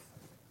betting with.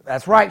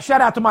 That's right.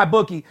 Shout out to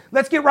MyBookie.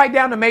 Let's get right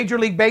down to Major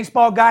League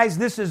Baseball, guys.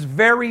 This is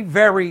very,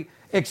 very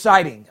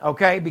exciting,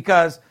 okay,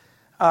 because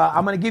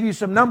I'm going to give you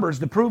some numbers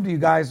to prove to you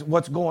guys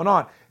what's going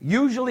on.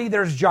 Usually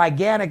there's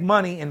gigantic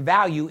money and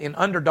value in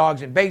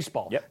underdogs in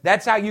baseball. Yep.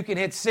 That's how you can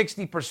hit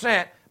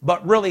 60%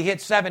 but really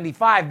hit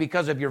 75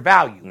 because of your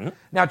value. Mm-hmm.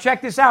 Now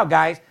check this out,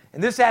 guys,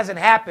 and this hasn't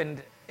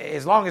happened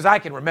as long as I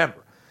can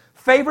remember.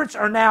 Favorites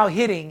are now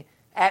hitting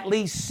at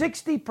least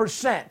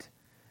 60%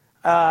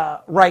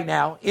 right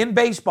now in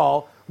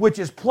baseball, which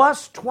is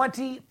plus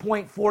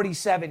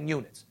 20.47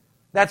 units.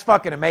 That's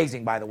fucking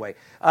amazing, by the way,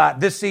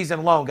 this season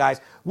alone, guys,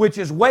 which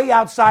is way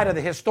outside of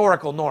the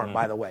historical norm,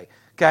 by the way,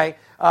 okay?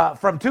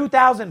 From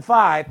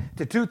 2005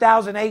 to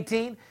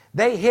 2018,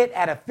 they hit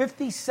at a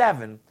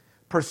 57%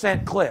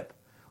 clip,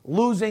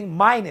 losing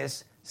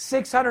minus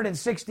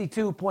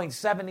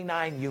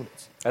 662.79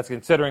 units. That's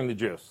considering the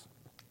juice.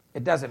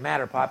 It doesn't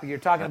matter, Poppy. You're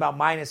talking about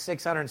minus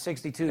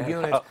 662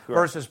 units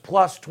versus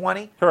plus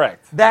 20.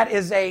 Correct. That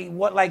is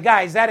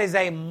that is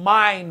a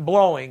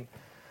mind-blowing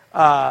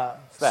stat.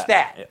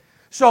 Yeah.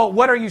 So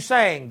what are you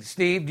saying,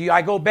 Steve? Do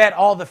I go bet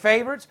all the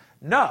favorites?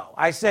 No.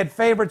 I said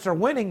favorites are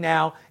winning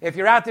now. If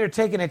you're out there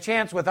taking a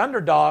chance with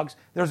underdogs,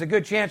 there's a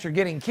good chance you're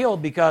getting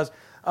killed because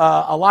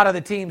a lot of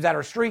the teams that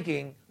are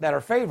streaking, that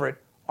are favorite,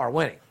 are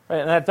winning. Right,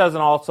 and that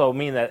doesn't also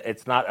mean that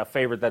it's not a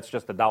favorite that's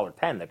just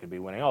 $1.10 that could be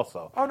winning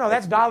also. Oh, no,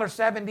 that's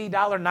 $1.70,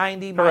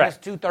 $1.90, minus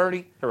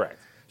 230. Correct.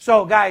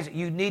 So, guys,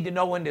 you need to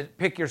know when to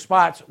pick your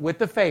spots with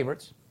the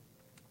favorites.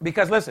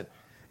 Because, listen,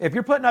 if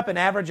you're putting up an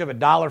average of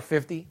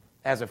 $1.50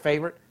 as a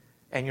favorite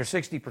and you're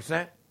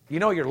 60%, you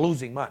know you're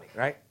losing money,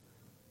 right?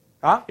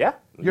 Huh? Yeah.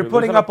 You're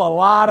putting up a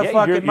lot of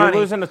fucking money.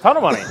 You're losing a ton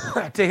of money.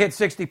 To hit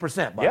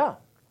 60%, buddy. Yeah.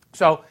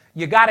 So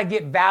you got to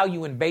get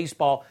value in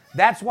baseball.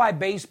 That's why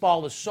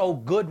baseball is so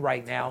good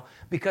right now,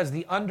 because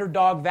the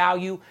underdog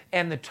value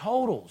and the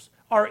totals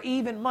are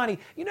even money.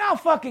 You know how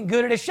fucking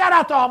good it is? Shout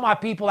out to all my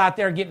people out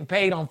there getting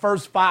paid on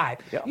first five.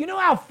 Yeah. You know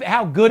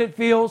how good it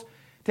feels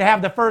to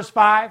have the first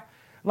five?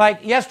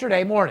 Like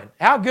yesterday morning,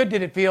 how good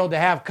did it feel to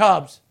have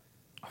Cubs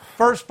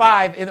first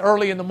five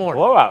early in the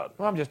morning? Blowout.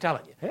 Well, I'm just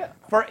telling you. Yeah.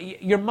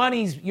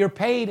 You're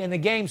paid, and the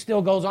game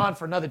still goes on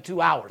for another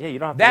 2 hours. Yeah, you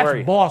don't have to That's worry.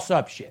 That's boss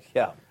up shit.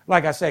 Yeah.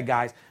 Like I said,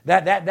 guys,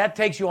 that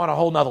takes you on a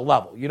whole nother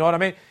level. You know what I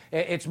mean?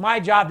 It's my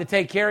job to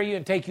take care of you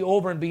and take you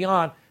over and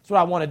beyond. That's what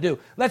I want to do.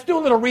 Let's do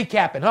a little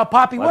recapping, huh,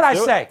 Poppy? What'd I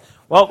say?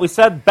 Well, we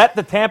said bet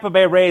the Tampa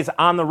Bay Rays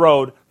on the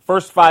road,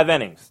 first 5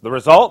 innings. The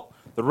result?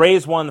 The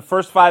Rays won the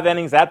first 5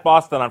 innings at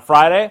Boston on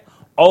Friday,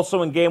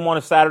 also in Game 1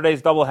 of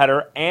Saturday's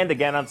doubleheader, and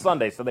again on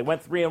Sunday. So they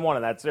went 3-1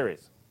 in that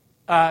series.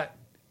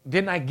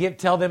 Didn't I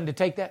tell them to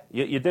take that?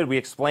 You did. We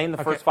explained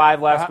the first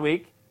 5 last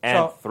week. And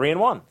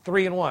 3-1.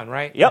 3-1,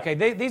 right? Yep.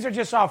 Okay, these are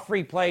just all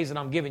free plays that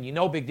I'm giving you.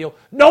 No big deal.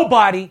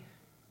 Nobody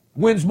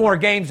wins more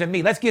games than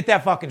me. Let's get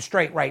that fucking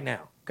straight right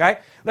now, okay?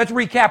 Let's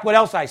recap what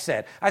else I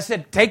said. I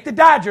said take the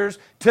Dodgers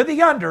to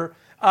the under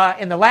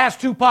in the last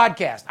 2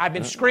 podcasts. I've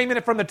been screaming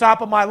it from the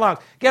top of my lungs.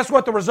 Guess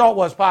what the result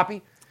was,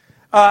 Poppy?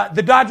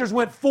 The Dodgers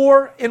went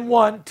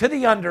 4-1 to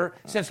the under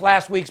since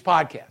last week's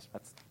podcast.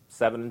 That's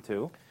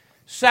 7-2.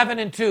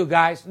 7-2,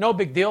 guys. No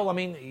big deal. I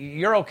mean,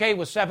 you're okay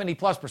with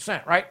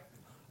 70+%, right?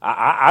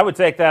 I would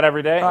take that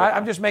every day.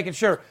 I'm just making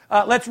sure.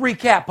 Let's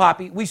recap,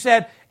 Poppy. We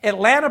said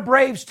Atlanta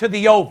Braves to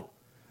the over.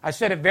 I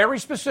said it very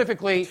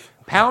specifically,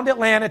 pound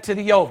Atlanta to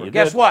the over.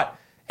 Guess what?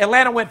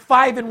 Atlanta went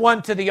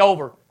 5-1 to the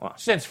over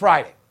since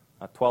Friday.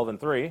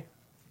 12-3.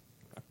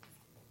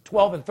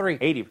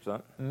 12-3.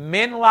 80%.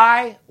 Men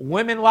lie,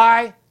 women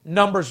lie,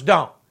 numbers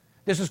don't.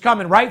 This is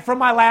coming right from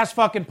my last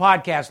fucking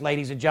podcast,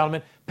 ladies and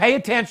gentlemen. Pay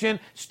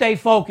attention, stay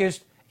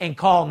focused, and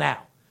call now.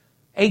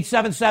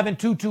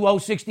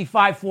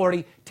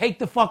 877-220-6540. Take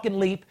the fucking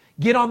leap.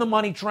 Get on the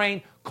money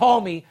train.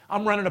 Call me.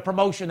 I'm running a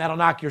promotion that'll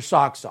knock your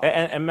socks off.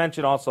 And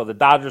mention also, the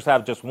Dodgers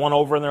have just 1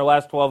 over in their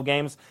last 12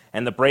 games,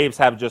 and the Braves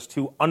have just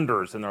 2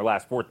 unders in their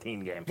last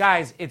 14 games.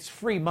 Guys, it's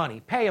free money.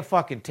 Pay a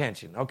fucking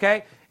attention,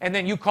 okay? And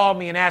then you call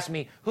me and ask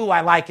me who I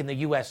like in the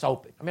U.S.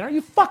 Open. I mean, are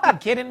you fucking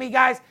kidding me,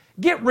 guys?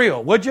 Get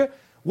real, would you?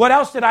 What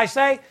else did I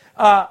say?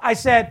 I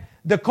said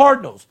the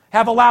Cardinals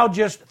have allowed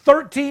just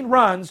 13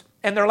 runs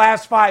in their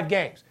last 5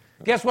 games.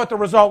 Guess what the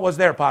result was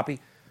there,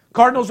 Poppy?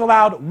 Cardinals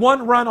allowed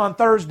 1 run on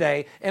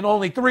Thursday and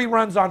only 3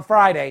 runs on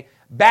Friday,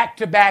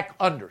 back-to-back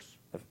unders.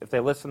 If they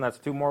listen, that's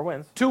 2 more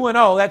wins.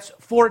 2-0, that's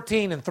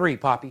 14-3,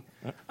 Poppy.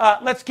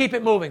 Let's keep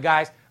it moving,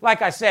 guys.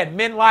 Like I said,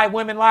 men lie,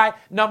 women lie,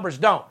 numbers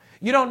don't.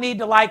 You don't need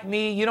to like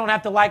me. You don't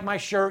have to like my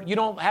shirt. You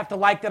don't have to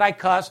like that I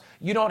cuss.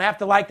 You don't have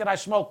to like that I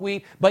smoke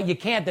weed. But you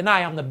can't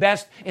deny I'm the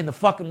best in the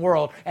fucking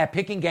world at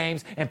picking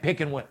games and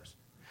picking winners.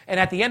 And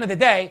at the end of the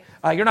day,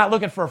 you're not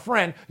looking for a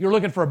friend. You're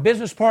looking for a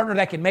business partner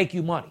that can make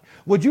you money.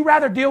 Would you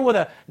rather deal with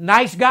a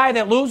nice guy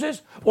that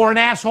loses or an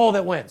asshole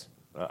that wins?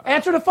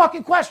 Answer the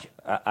fucking question.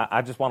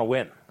 I just want to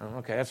win.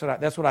 Okay,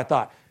 that's what I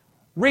thought.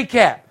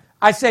 Recap.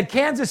 I said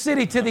Kansas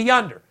City to the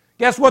under.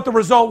 Guess what the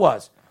result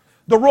was?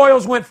 The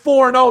Royals went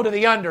 4-0 to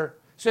the under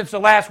since the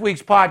last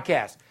week's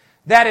podcast.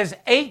 That is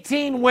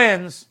 18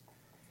 wins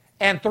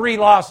and 3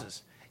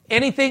 losses.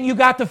 Anything you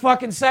got to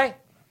fucking say?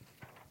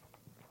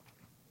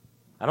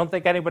 I don't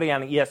think anybody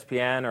on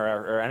ESPN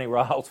or anywhere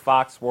else,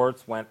 Fox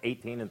Sports, went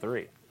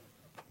 18-3.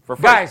 For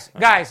free.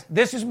 Guys,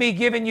 this is me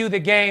giving you the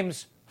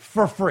games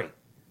for free.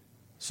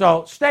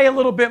 So stay a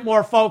little bit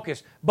more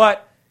focused.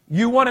 But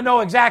you want to know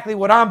exactly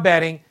what I'm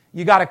betting,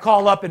 you got to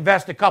call up,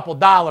 invest a couple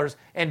dollars,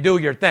 and do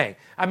your thing.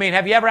 I mean,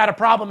 have you ever had a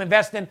problem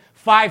investing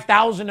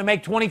 $5,000 to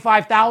make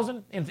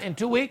 $25,000 in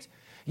 2 weeks?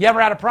 You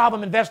ever had a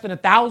problem investing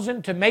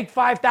 $1,000 to make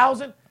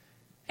 $5,000?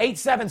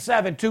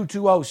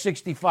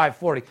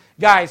 877-220-6540.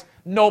 Guys,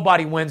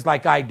 nobody wins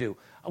like I do.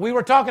 We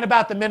were talking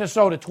about the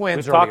Minnesota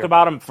Twins We've earlier. talked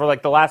about them for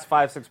like the last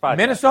 5-6 podcasts.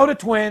 Minnesota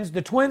Twins.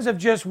 The Twins have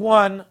just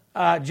won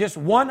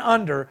one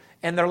under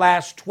in their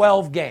last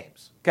 12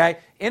 games. Okay.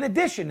 In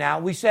addition, now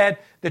we said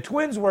the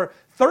Twins were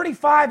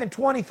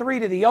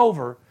 35-23 to the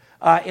over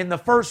in the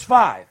first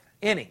 5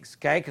 innings.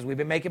 Okay, because we've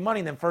been making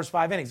money in them first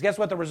 5 innings. Guess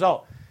what the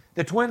result?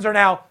 The Twins are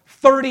now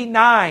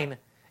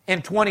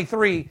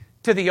 39-23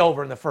 to the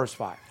over in the first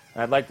 5.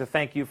 I'd like to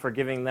thank you for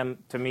giving them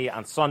to me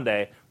on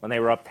Sunday when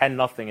they were up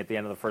 10-0 at the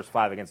end of the first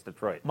 5 against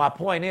Detroit. My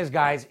point is,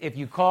 guys, if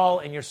you call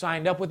and you're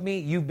signed up with me,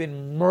 you've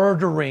been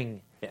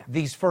murdering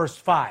these first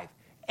 5.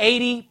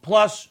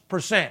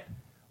 80+%.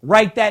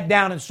 Write that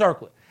down and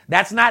circle it.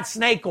 That's not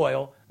snake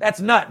oil. That's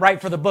nut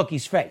right for the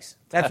bookie's face.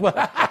 That's what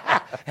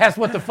that's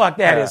what the fuck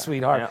that is,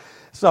 sweetheart. Yeah.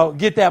 So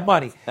get that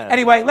money.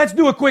 Anyway, let's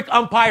do a quick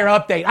umpire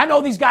update. I know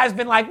these guys have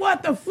been like,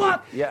 what the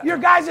fuck? Yeah. Your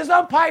guys'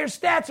 umpire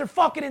stats are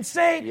fucking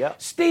insane.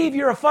 Yep. Steve,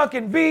 you're a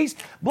fucking beast.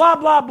 Blah,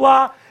 blah,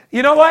 blah.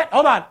 You know what?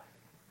 Hold on.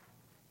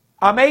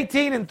 I'm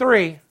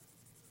 18-3,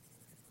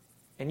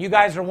 and you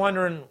guys are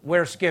wondering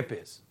where Skip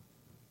is.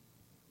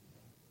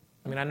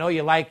 I mean, I know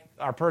you like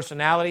our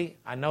personality.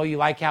 I know you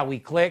like how we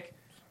click.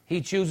 He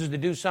chooses to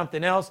do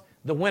something else.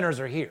 The winners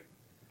are here.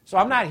 So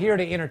I'm not here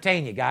to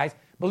entertain you guys.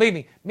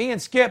 Believe me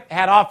and Skip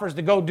had offers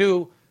to go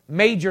do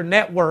major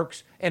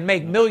networks and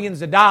make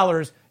millions of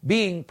dollars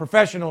being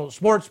professional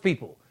sports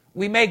people.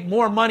 We make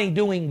more money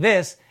doing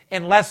this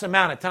in less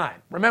amount of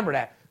time. Remember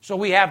that. So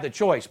we have the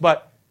choice.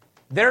 But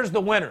there's the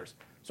winners.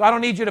 So I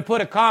don't need you to put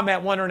a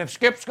comment wondering if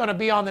Skip's going to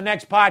be on the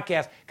next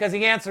podcast, because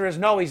the answer is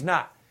no, he's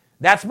not.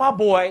 That's my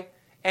boy,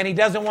 and he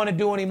doesn't want to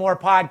do any more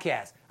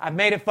podcasts. I've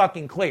made it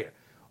fucking clear.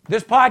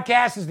 This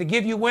podcast is to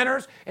give you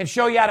winners and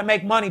show you how to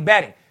make money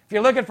betting. If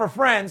you're looking for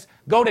friends,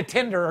 go to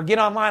Tinder or get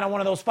online on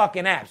one of those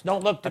fucking apps.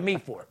 Don't look to me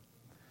for it.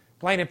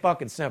 Plain and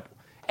fucking simple.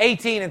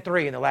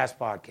 18-3 in the last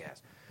podcast.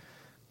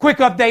 Quick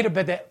update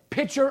about the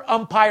pitcher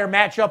umpire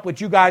matchup,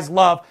 which you guys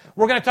love.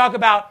 We're going to talk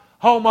about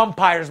home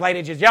umpires,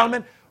 ladies and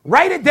gentlemen.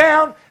 Write it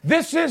down.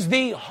 This is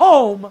the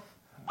home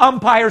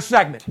umpire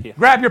segment. Yeah.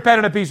 Grab your pen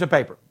and a piece of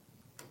paper.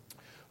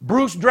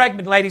 Bruce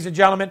Dregman, ladies and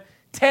gentlemen,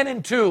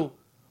 10-2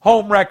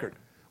 home record.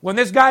 When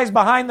this guy's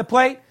behind the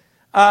plate,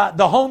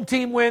 the home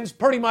team wins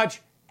pretty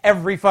much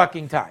every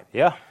fucking time.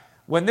 Yeah.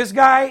 When this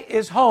guy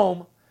is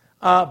home,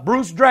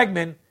 Bruce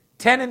Dregman,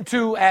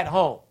 10-2 at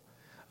home.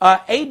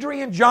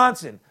 Adrian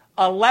Johnson,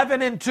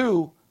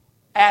 11-2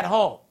 at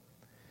home.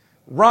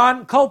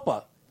 Ron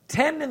Kulpa,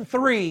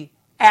 10-3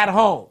 at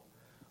home.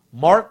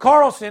 Mark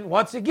Carlson,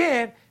 once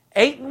again,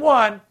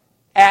 8-1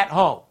 at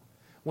home.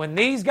 When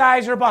these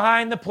guys are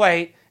behind the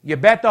plate, you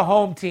bet the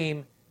home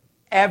team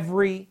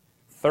every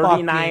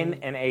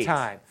 39-8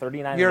 time.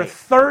 39-8. You're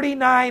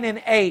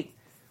 39-8.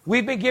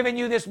 We've been giving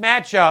you this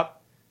matchup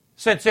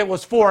since it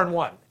was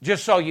 4-1,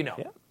 just so you know.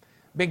 Yeah.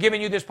 Been giving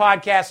you this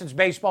podcast since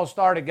baseball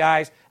started,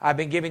 guys. I've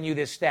been giving you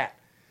this stat.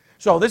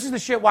 So this is the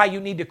shit why you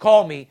need to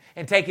call me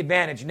and take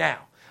advantage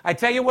now. I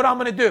tell you what I'm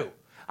going to do.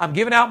 I'm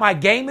giving out my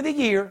game of the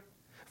year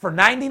for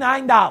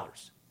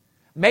 $99.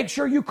 Make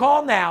sure you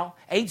call now,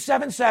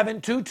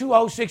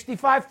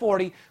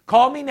 877-220-6540.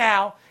 Call me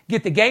now.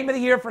 Get the game of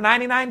the year for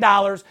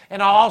 $99,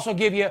 and I'll also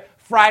give you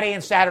Friday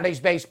and Saturday's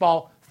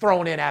baseball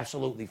thrown in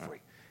absolutely free.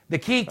 The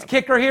key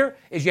kicker here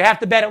is you have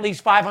to bet at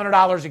least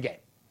 $500 a game.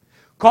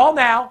 Call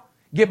now.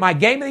 Get my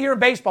game of the year in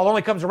baseball. It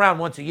only comes around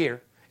once a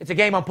year. It's a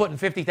game I'm putting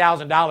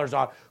 $50,000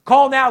 on.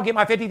 Call now. Get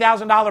my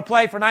 $50,000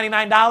 play for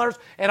 $99,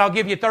 and I'll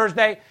give you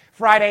Thursday,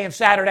 Friday, and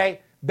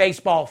Saturday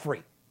baseball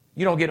free.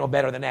 You don't get no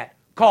better than that.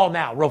 Call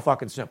now. Real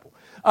fucking simple.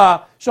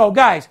 So,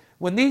 guys,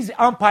 when these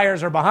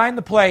umpires are behind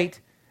the plate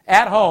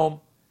at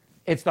home,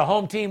 it's the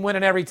home team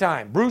winning every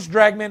time. Bruce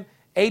Dregman,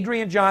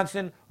 Adrian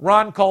Johnson,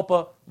 Ron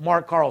Kulpa,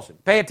 Mark Carlson.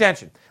 Pay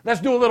attention. Let's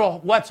do a little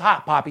what's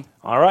hot, Poppy.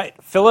 All right.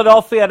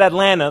 Philadelphia at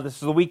Atlanta. This is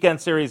the weekend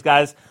series,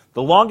 guys.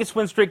 The longest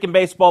win streak in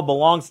baseball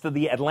belongs to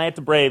the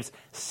Atlanta Braves.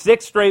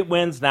 6 straight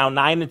wins, now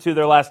 9-2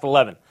 their last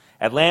 11.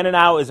 Atlanta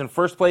now is in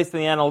first place in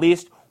the NL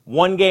East,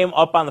 1 game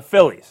up on the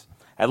Phillies.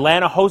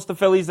 Atlanta hosts the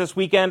Phillies this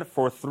weekend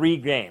for 3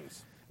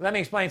 games. Let me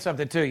explain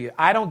something to you.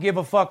 I don't give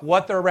a fuck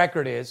what their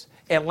record is.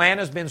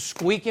 Atlanta's been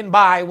squeaking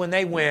by when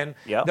they win.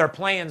 Yep. They're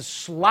playing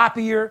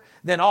sloppier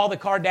than all the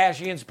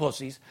Kardashians'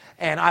 pussies.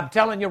 And I'm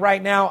telling you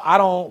right now, I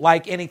don't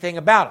like anything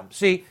about them.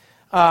 See,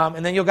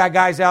 and then you got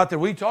guys out there,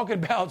 what are you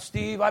talking about,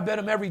 Steve? I bet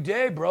them every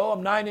day, bro.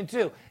 I'm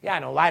 9-2. Yeah, I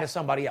know. Lie to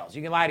somebody else.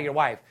 You can lie to your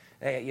wife.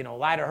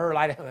 Lie to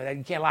her.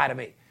 You can't lie to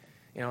me.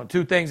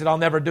 2 things that I'll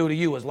never do to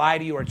you is lie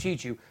to you or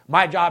cheat you.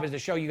 My job is to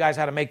show you guys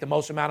how to make the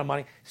most amount of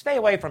money. Stay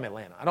away from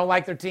Atlanta. I don't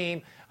like their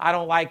team. I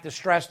don't like the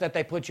stress that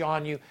they put you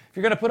on you. If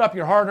you're going to put up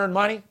your hard-earned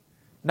money,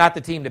 not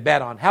the team to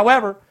bet on.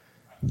 However,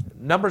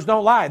 numbers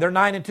don't lie. They're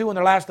 9-2 in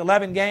their last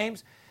 11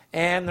 games,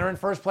 and they're in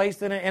first place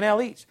in the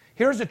NL East.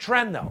 Here's a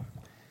trend, though.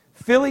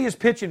 Philly is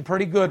pitching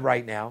pretty good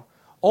right now,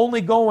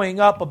 only going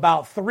up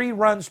about 3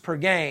 runs per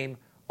game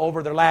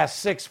over their last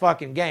 6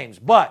 fucking games.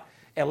 But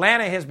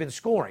Atlanta has been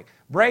scoring.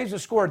 Braves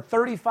have scored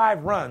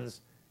 35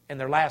 runs in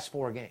their last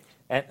 4 games.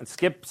 And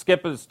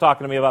Skip is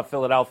talking to me about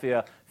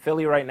Philadelphia.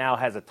 Philly right now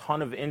has a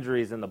ton of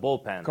injuries in the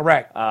bullpen.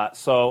 Correct.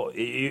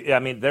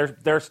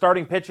 Their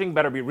starting pitching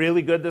better be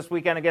really good this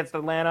weekend against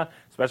Atlanta,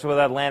 especially with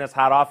Atlanta's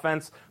hot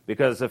offense,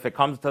 because if it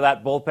comes to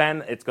that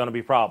bullpen, it's going to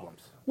be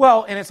problems.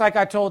 Well, and it's like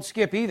I told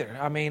Skip either.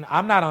 I mean,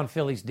 I'm not on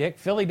Philly's dick.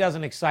 Philly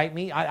doesn't excite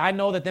me. I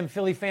know that them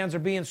Philly fans are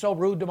being so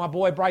rude to my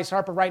boy Bryce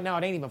Harper right now,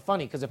 it ain't even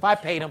funny, because if I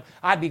paid him,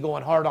 I'd be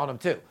going hard on him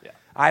too. Yeah.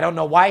 I don't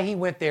know why he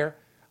went there.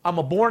 I'm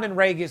a born and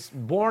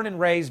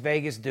raised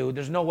Vegas dude.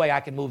 There's no way I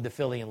can move to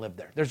Philly and live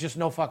there. There's just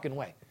no fucking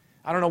way.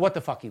 I don't know what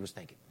the fuck he was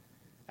thinking.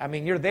 I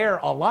mean, you're there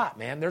a lot,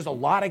 man. There's a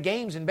lot of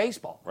games in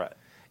baseball. Right.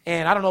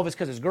 And I don't know if it's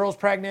because his girl's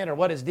pregnant or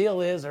what his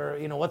deal is or,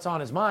 what's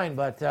on his mind,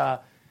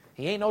 but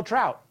he ain't no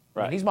Trout. I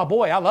mean, Right. he's my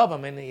boy. I love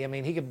him,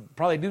 and he could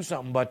probably do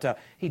something, but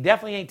he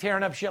definitely ain't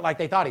tearing up shit like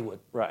they thought he would.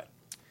 Right.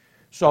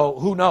 So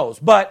who knows?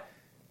 But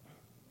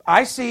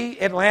I see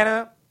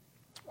Atlanta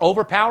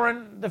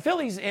overpowering the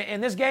Phillies in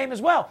this game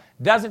as well.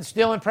 Doesn't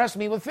still impress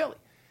me with Philly.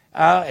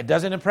 It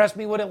doesn't impress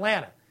me with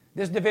Atlanta.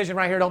 This division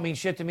right here don't mean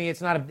shit to me.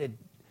 It's not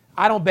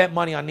I don't bet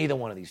money on neither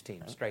one of these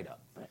teams, straight up.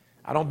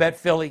 I don't bet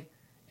Philly,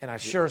 and I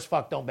sure as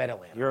fuck don't bet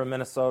Atlanta. You're a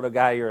Minnesota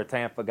guy. You're a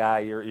Tampa guy.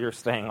 You're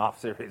staying off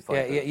series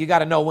like this. You got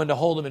to know when to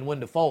hold them and when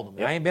to fold them.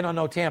 Yep. I ain't been on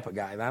no Tampa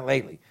guy, not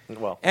lately.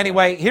 Well,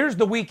 anyway, here's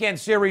the weekend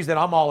series that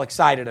I'm all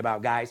excited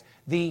about, guys.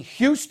 The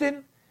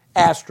Houston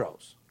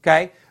Astros,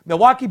 okay?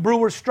 Milwaukee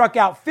Brewers struck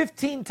out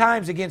 15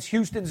 times against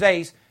Houston's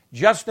ace,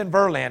 Justin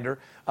Verlander,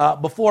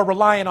 before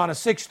relying on a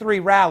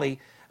 6-3 rally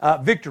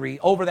victory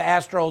over the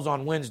Astros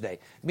on Wednesday.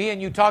 Me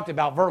and you talked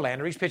about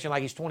Verlander. He's pitching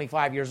like he's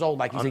 25 years old,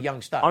 like he's a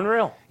young stud.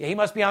 Unreal. Yeah, he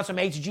must be on some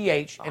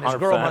HGH, and his 100%.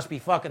 girl must be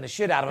fucking the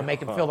shit out of him,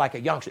 make him feel like a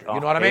youngster.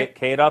 You know what I mean?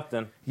 Kate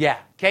Upton. Yeah,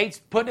 Kate's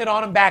putting it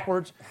on him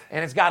backwards,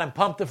 and it's got him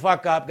pumped the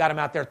fuck up, got him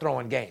out there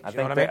throwing games. You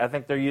know what I mean? I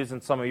think they're using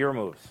some of your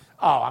moves.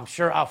 Oh, I'm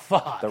sure. Oh,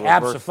 fuck. The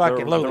reverse,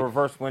 Abso-fucking-lutely. the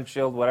reverse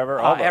windshield, whatever.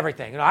 all the-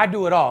 Everything. I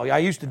do it all. I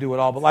used to do it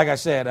all, but like I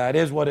said, it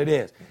is what it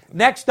is.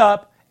 Next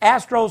up,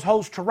 Astros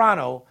host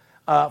Toronto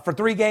for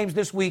 3 games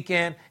this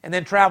weekend, and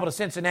then travel to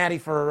Cincinnati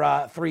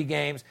for 3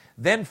 games,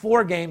 then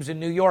 4 games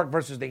in New York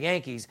versus the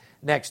Yankees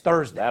next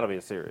Thursday. That'll be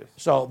a series.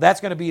 So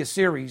that's going to be a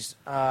series.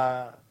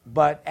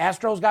 But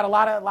Astros got a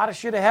lot of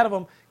shit ahead of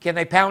them. Can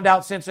they pound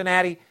out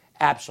Cincinnati?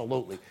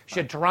 Absolutely.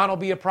 Should Toronto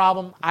be a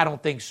problem? I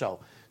don't think so.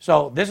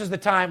 So this is the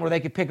time where they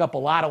could pick up a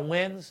lot of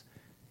wins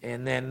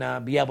and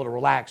then be able to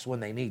relax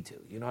when they need to.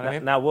 You know what I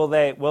mean? Now, will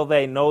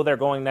they know they're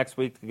going next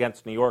week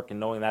against New York and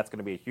knowing that's going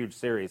to be a huge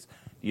series?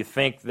 Do you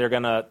think they're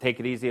going to take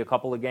it easy a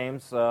couple of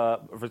games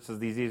versus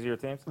these easier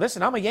teams?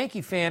 Listen, I'm a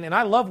Yankee fan, and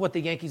I love what the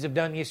Yankees have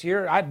done this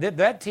year.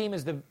 That team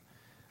is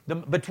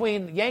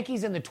between the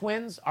Yankees and the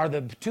Twins are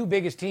the 2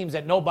 biggest teams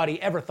that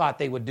nobody ever thought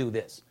they would do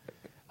this,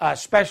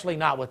 especially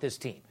not with this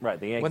team. Right.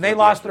 The Yankees when they with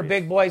lost the their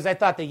injuries. big boys, I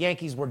thought the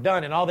Yankees were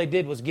done, and all they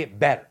did was get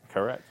better.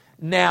 Correct.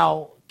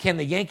 Now, can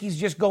the Yankees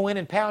just go in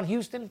and pound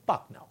Houston?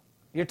 Fuck no.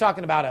 You're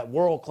talking about a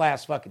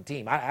world-class fucking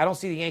team. I don't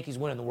see the Yankees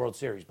winning the World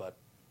Series, but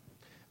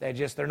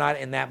they're not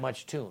in that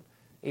much tune.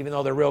 Even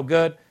though they're real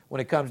good,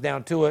 when it comes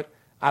down to it,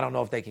 I don't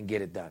know if they can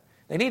get it done.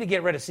 They need to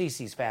get rid of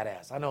CeCe's fat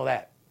ass. I know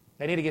that.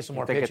 They need to get some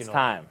more I think pitching. it's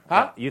time.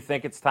 Huh? You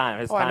think it's time.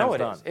 His Oh, I time's know it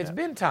done. is. It's Yeah.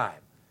 been time.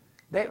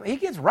 He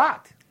gets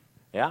rocked.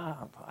 Yeah,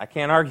 I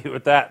can't argue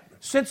with that.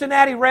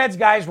 Cincinnati Reds,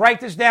 guys, write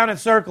this down and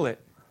circle it.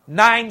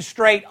 9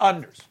 straight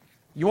unders.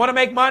 You want to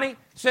make money?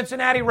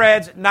 Cincinnati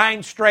Reds,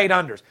 9 straight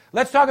unders.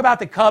 Let's talk about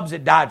the Cubs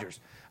at Dodgers.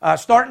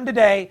 Starting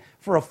today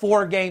for a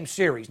 4-game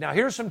series. Now,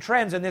 here's some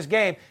trends in this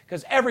game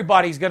because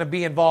everybody's going to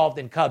be involved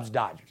in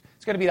Cubs-Dodgers.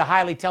 It's going to be the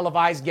highly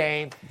televised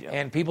game,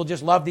 and people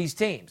just love these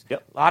teams.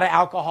 Yep. A lot of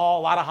alcohol,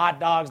 a lot of hot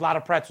dogs, a lot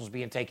of pretzels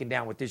being taken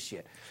down with this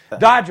shit.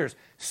 Dodgers,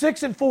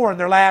 6-4 in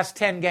their last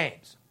 10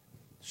 games.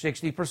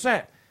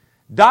 60%.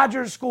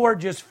 Dodgers scored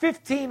just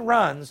 15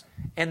 runs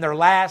in their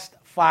last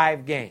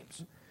 5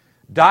 games.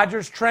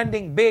 Dodgers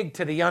trending big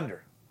to the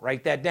under.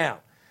 Write that down.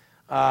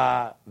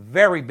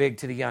 Very big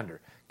to the under.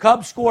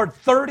 Cubs scored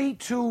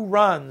 32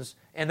 runs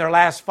in their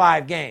last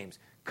 5 games.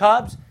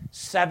 Cubs,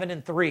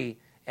 7-3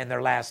 in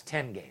their last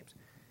 10 games.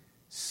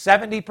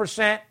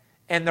 70%,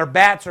 and their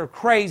bats are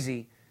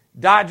crazy.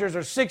 Dodgers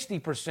are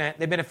 60%.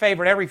 They've been a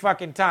favorite every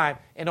fucking time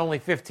and only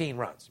 15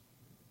 runs.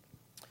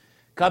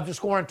 Cubs are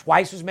scoring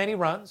twice as many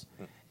runs,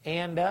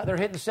 and they're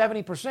hitting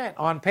 70%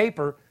 on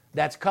paper.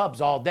 That's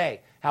Cubs all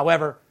day.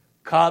 However,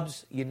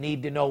 Cubs, you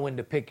need to know when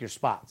to pick your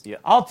spots. Yeah.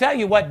 I'll tell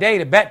you what day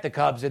to bet the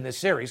Cubs in this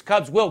series.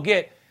 Cubs will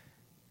get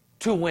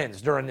 2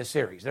 wins during this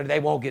series.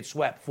 They won't get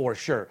swept for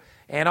sure.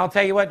 And I'll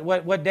tell you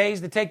what days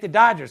to take the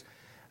Dodgers.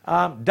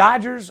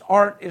 Dodgers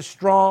aren't as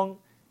strong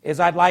as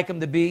I'd like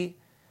them to be,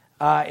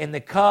 and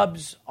the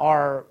Cubs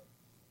are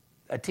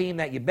a team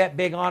that you bet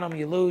big on them,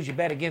 you lose. You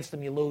bet against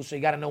them, you lose. So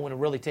you got to know when to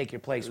really take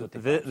your place with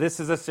them. This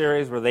is a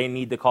series where they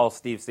need to call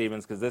Steve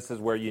Stevens because this is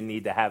where you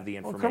need to have the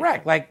information. Well,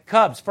 correct. Like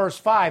Cubs,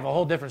 first 5, a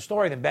whole different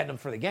story than betting them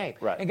for the game.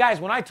 Right. And guys,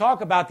 when I talk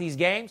about these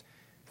games,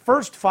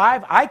 first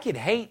 5, I could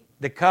hate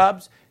the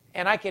Cubs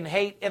and I can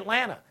hate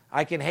Atlanta.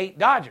 I can hate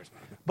Dodgers.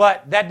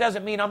 But that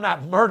doesn't mean I'm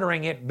not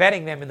murdering it,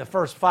 betting them in the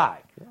first 5.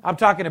 I'm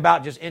talking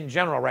about just in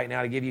general right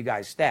now to give you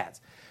guys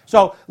stats.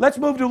 So let's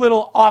move to a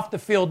little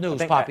off-the-field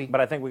news, Poppy. But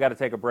I think we got to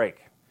take a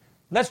break.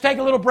 Let's take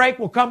a little break.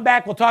 We'll come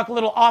back. We'll talk a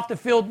little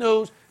off-the-field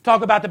news,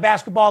 talk about the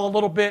basketball a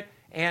little bit,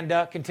 and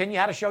continue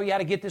how to show you how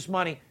to get this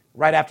money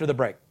right after the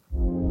break.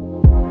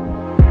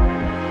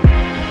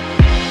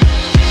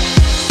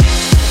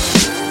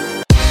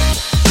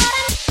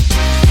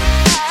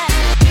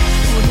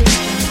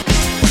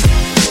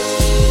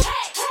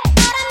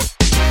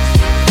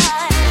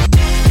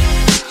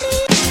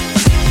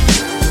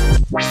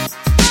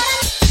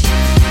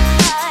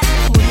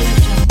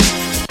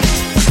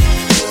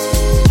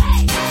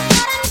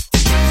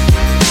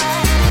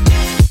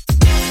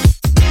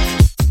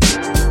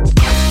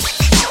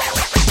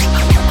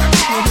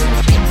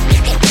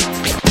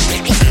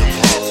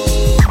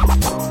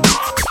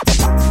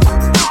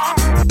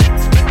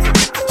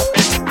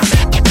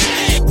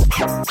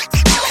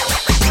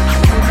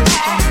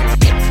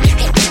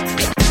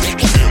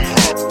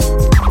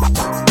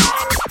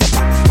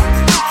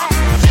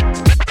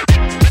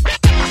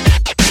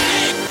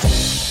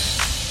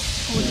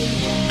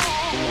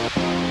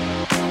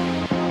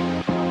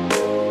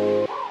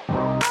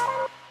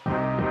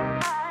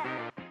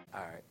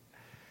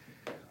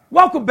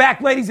 Welcome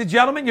back, ladies and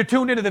gentlemen. You're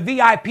tuned into the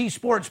VIP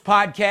Sports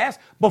Podcast.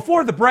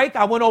 Before the break,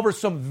 I went over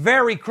some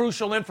very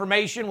crucial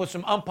information with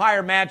some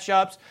umpire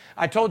matchups.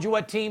 I told you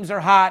what teams are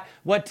hot,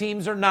 what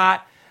teams are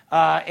not,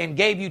 and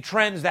gave you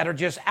trends that are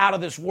just out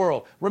of this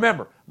world.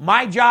 Remember,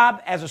 my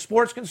job as a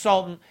sports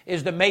consultant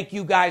is to make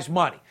you guys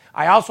money.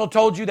 I also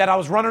told you that I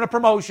was running a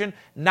promotion,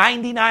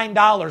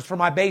 $99 for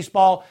my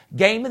baseball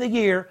game of the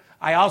year.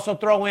 I also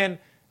throw in,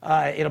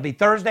 it'll be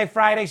Thursday,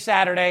 Friday,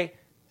 Saturday,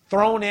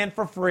 thrown in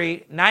for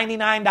free,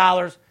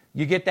 $99.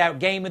 You get that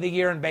game of the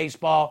year in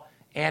baseball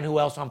and who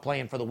else I'm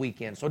playing for the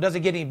weekend. So it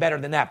doesn't get any better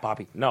than that,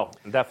 Poppy. No,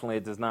 definitely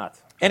it does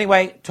not.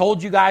 Anyway,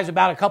 told you guys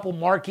about a couple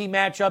marquee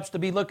matchups to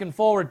be looking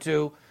forward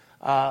to.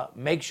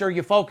 Make sure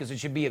you focus. It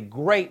should be a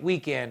great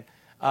weekend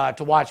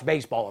to watch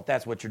baseball if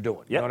that's what you're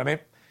doing. You know what I mean?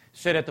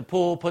 Sit at the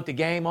pool, put the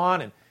game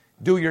on, and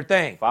do your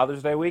thing.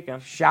 Father's Day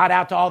weekend. Shout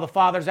out to all the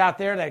fathers out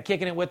there that are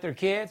kicking it with their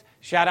kids.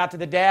 Shout out to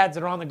the dads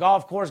that are on the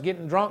golf course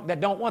getting drunk that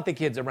don't want the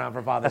kids around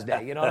for Father's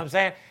Day. You know what I'm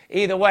saying?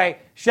 Either way,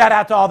 shout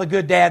out to all the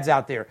good dads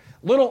out there.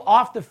 Little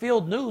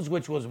off-the-field news,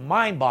 which was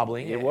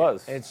mind-boggling. It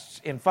was.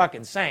 It's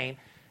fucking insane.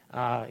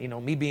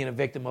 Me being a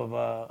victim of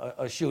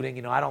a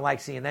shooting, I don't like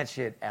seeing that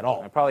shit at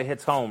all. It probably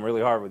hits home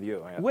really hard with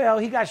you. Well,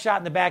 he got shot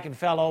in the back and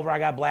fell over. I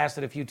got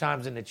blasted a few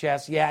times in the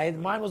chest. Yeah,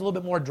 mine was a little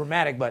bit more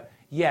dramatic, but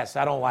yes,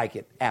 I don't like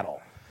it at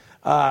all.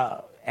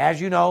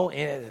 As you know,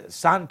 in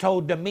Santo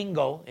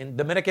Domingo in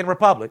Dominican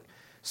Republic,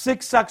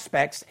 6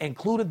 suspects,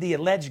 including the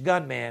alleged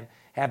gunman,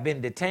 have been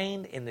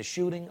detained in the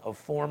shooting of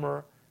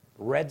former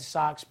Red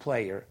Sox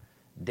player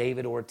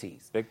David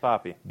Ortiz. Big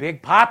Papi.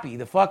 Big Papi,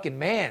 the fucking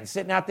man,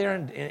 sitting out there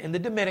in the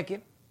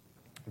Dominican,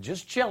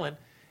 just chilling,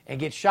 and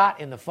get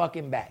shot in the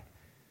fucking back.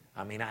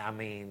 I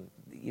mean,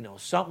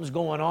 something's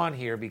going on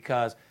here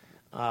because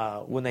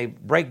when they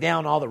break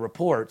down all the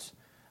reports,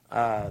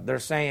 they're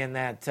saying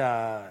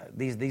that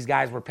these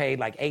guys were paid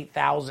like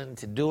 $8,000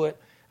 to do it.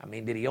 I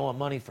mean, did he owe him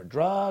money for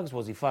drugs?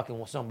 Was he fucking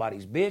with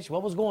somebody's bitch?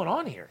 What was going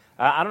on here?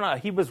 I don't know.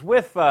 He was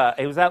with,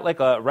 he was at like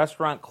a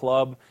restaurant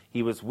club.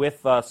 He was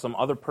with some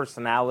other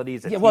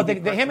personalities. Yeah, well,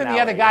 him and the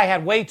other guy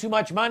had way too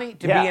much money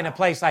to be in a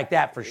place like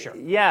that for sure.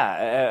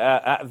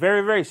 Yeah,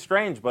 very, very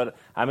strange. But,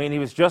 I mean, he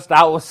was just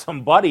out with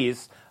some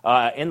buddies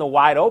in the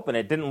wide open.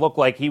 It didn't look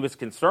like he was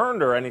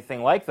concerned or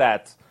anything like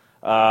that.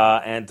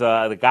 And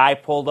the guy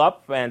pulled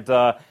up and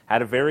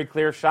had a very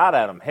clear shot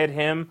at him, hit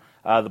him.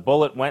 The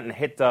bullet went and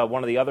hit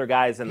one of the other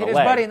guys in the leg. Hit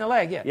his buddy in the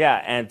leg, yeah.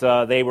 Yeah,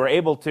 and they were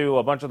able to,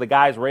 a bunch of the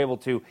guys were able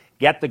to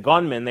get the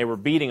gunman. They were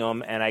beating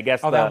him, and I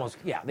guess they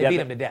beat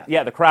him to death.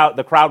 Yeah, the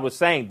crowd was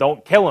saying,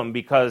 don't kill him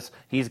because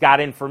he's got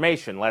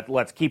information.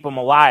 Let's keep him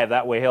alive.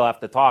 That way he'll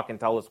have to talk and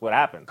tell us what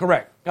happened.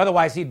 Correct.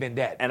 Otherwise, he'd been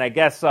dead. And I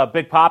guess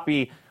Big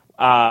Papi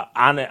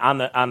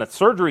on the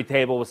surgery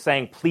table was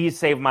saying, please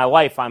save my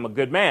life. I'm a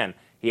good man.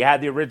 He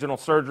had the original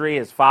surgery.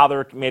 His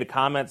father made a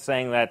comment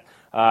saying that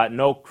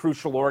no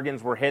crucial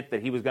organs were hit,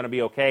 that he was going to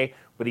be okay,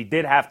 but he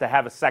did have to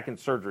have a second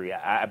surgery.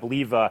 I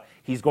believe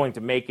he's going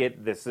to make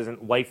it. This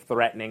isn't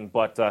life-threatening,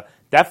 but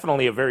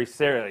definitely a very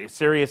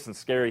serious and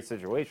scary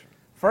situation.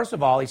 First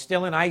of all, he's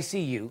still in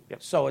ICU,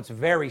 so it's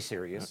very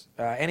serious.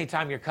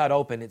 Anytime you're cut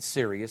open, it's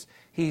serious.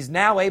 He's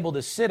now able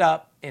to sit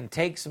up and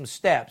take some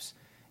steps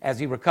as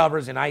he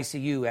recovers in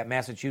ICU at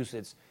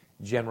Massachusetts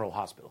General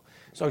Hospital.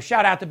 So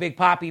shout out to Big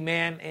Papi,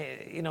 man.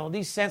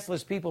 These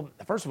senseless people,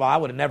 first of all, I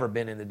would have never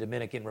been in the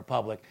Dominican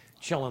Republic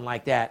chilling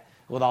like that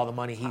with all the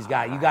money he's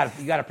got. You got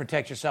to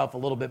protect yourself a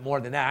little bit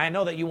more than that. I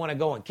know that you want to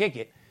go and kick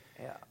it,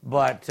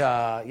 but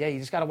you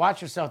just got to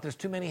watch yourself. There's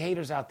too many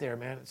haters out there,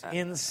 man. It's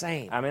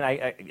insane. I mean,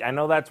 I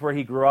know that's where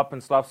he grew up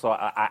and stuff, so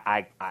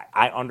I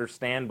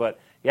understand, but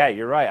yeah,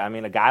 you're right. I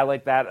mean, a guy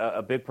like that,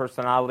 a big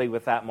personality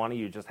with that money,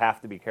 you just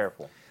have to be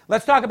careful.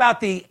 Let's talk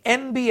about the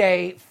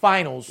NBA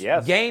Finals.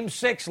 Yes. Game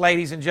 6,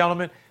 ladies and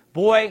gentlemen.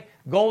 Boy,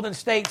 Golden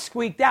State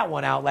squeaked that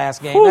one out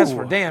last game. Whew. That's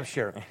for damn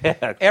sure.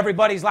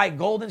 Everybody's like,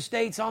 Golden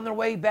State's on their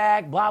way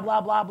back, blah,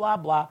 blah, blah, blah,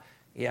 blah.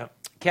 Yeah.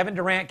 Kevin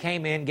Durant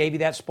came in, gave you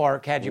that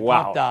spark, had you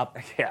pumped up,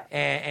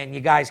 and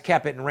you guys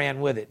kept it and ran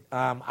with it.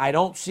 I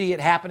don't see it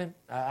happening.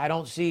 I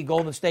don't see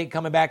Golden State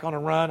coming back on a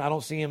run. I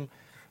don't see him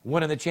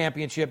winning the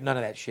championship, none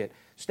of that shit.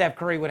 Steph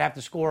Curry would have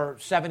to score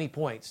 70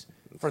 points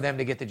for them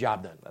to get the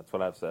job done. That's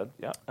what I've said,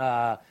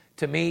 yeah.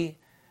 To me,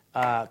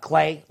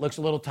 Clay looks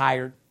a little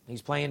tired.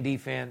 He's playing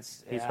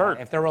defense. He's hurt.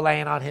 If they're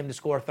relying on him to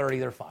score 30,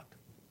 they're fucked.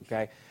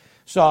 Okay?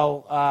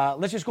 So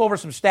let's just go over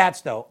some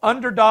stats, though.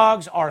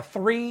 Underdogs are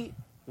three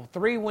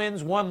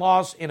wins, 1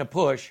 loss in a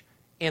push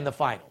in the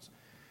finals.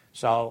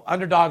 So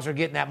underdogs are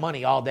getting that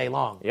money all day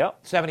long.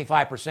 Yep.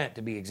 75%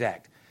 to be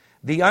exact.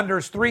 The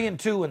under's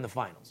 3-2 in the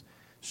finals.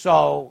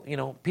 So,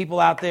 people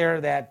out there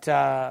that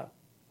are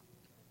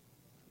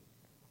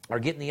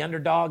getting the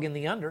underdog in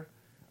the under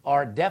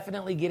are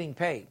definitely getting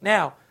paid.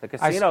 Now, the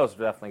casinos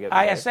definitely get paid.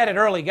 I said it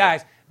early,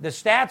 guys. The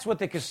stats with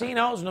the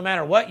casinos, no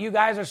matter what you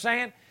guys are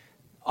saying,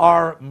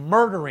 are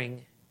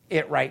murdering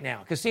it right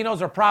now.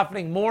 Casinos are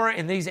profiting more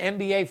in these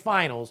NBA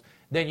finals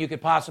than you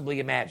could possibly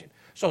imagine.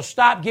 So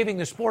stop giving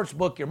the sports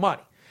book your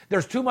money.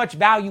 There's too much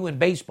value in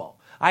baseball.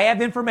 I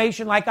have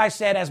information, like I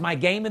said, as my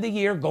game of the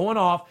year going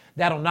off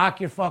that'll knock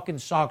your fucking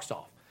socks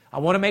off. I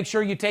want to make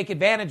sure you take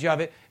advantage of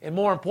it, and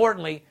more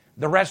importantly,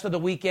 the rest of the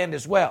weekend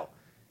as well.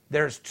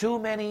 There's too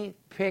many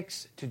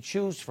picks to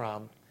choose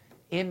from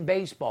in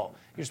baseball.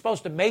 You're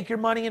supposed to make your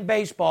money in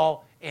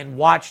baseball and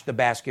watch the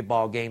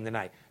basketball game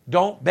tonight.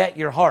 Don't bet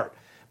your heart.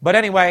 But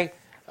anyway,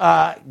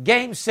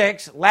 Game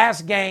 6,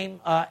 last game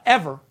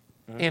ever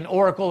in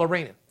Oracle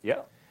Arena.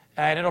 Yeah.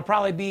 And it'll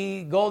probably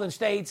be Golden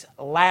State's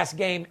last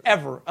game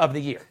ever of the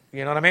year.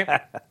 You know what I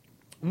mean?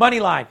 Money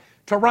line,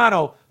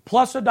 Toronto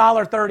plus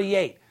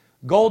 $1.38.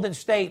 Golden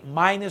State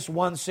minus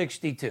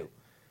 162.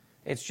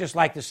 It's just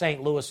like the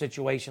St. Louis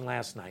situation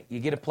last night. You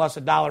get a plus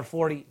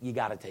 $1.40, you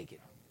got to take it.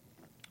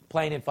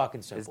 Plain and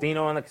fucking simple. Is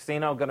Dino in the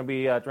casino going to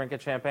be drinking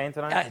champagne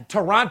tonight?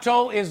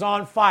 Toronto is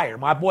on fire.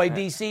 My boy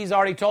DC's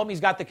already told me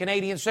he's got the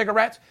Canadian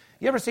cigarettes.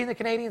 You ever seen the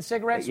Canadian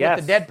cigarettes with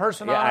the dead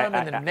person on them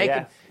and the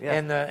naked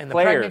and the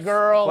pregnant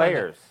girl?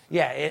 Players.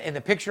 And the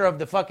picture of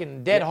the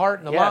fucking dead heart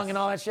and the lung and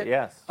all that shit?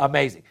 Yes.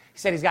 Amazing. He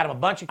said he's got him a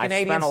bunch of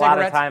Canadian cigarettes. I spent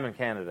a lot of time in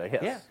Canada,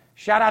 yes. Yeah.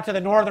 Shout out to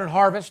the Northern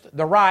Harvest,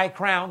 the rye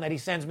crown that he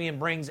sends me and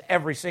brings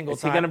every single time.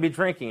 Is he going to be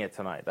drinking it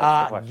tonight?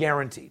 That's the question.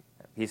 Guaranteed.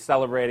 He's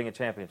celebrating a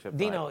championship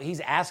Dino, tonight. he's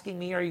asking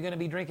me, are you going to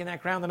be drinking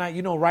that crown tonight?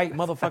 You know right,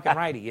 motherfucking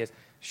right he is.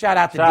 Shout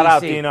out to DC. Shout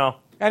out, Dino.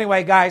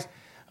 Anyway, guys,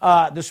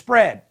 the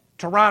spread,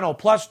 Toronto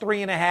plus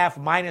 3.5,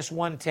 minus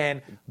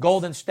 110.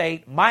 Golden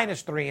State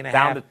minus 3.5.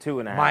 Down to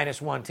 2.5.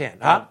 Minus 110.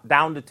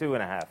 Down to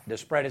 2.5. The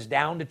spread is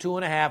down to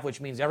 2.5,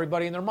 which means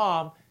everybody and their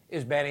mom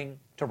is betting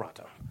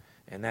Toronto.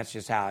 And that's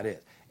just how it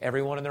is.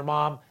 Everyone and their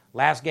mom,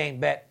 last game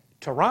bet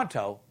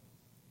Toronto.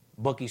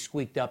 Bookie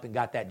squeaked up and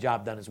got that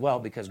job done as well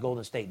because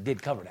Golden State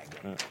did cover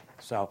that game.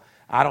 So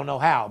I don't know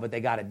how, but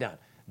they got it done.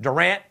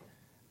 Durant,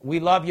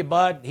 we love you,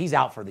 bud. He's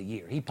out for the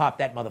year. He popped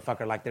that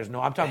motherfucker like there's no,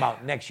 I'm talking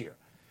about next year.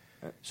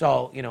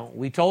 So,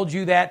 we told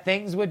you that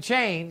things would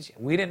change.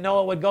 We didn't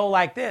know it would go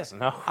like this.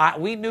 No.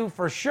 We knew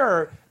for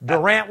sure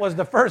Durant was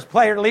the first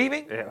player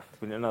leaving. Yeah,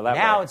 we didn't know that.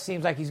 Now it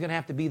seems like he's going to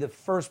have to be the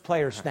first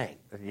player staying.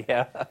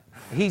 Yeah.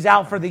 He's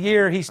out for the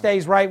year. He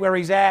stays right where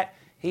he's at.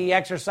 He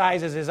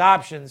exercises his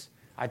options.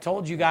 I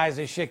told you guys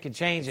this shit could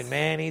change in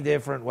many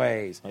different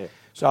ways. Yeah.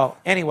 So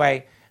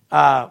anyway,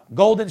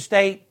 Golden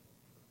State,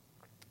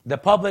 the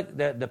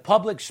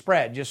public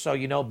spread, just so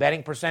you know,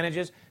 betting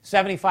percentages,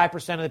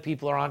 75% of the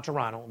people are on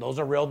Toronto. Those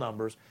are real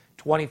numbers.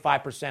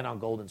 25% on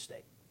Golden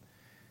State.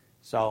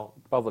 So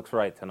public's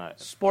right tonight.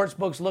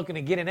 Sportsbook's looking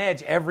to get an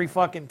edge every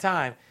fucking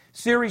time.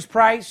 Series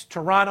price,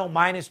 Toronto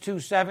minus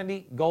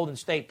 270, Golden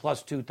State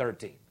plus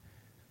 213.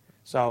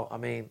 So, I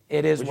mean,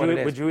 it is what it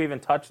is. Would you even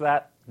touch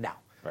that? No.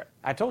 Right.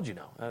 I told you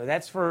no.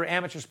 That's for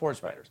amateur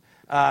sports bettors.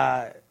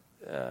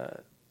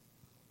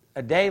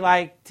 A day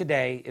like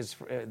today is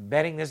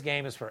betting this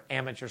game is for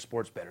amateur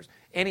sports bettors.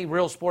 Any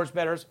real sports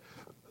bettors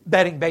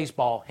betting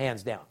baseball,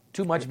 hands down.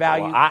 Too much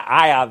value. Well,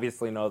 I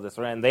obviously know this,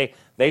 and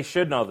they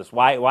should know this.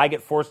 Why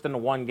get forced into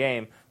one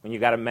game when you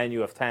got a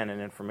menu of 10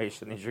 and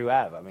information as you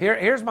have? I mean,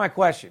 here's my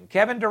question.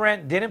 Kevin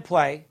Durant didn't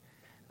play,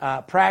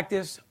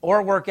 practice,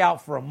 or work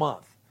out for a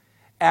month.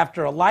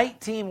 After a light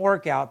team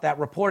workout that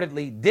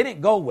reportedly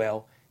didn't go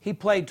well, he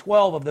played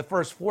 12 of the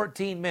first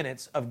 14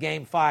 minutes of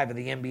Game 5 of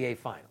the NBA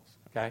Finals.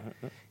 Okay?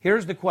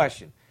 Here's the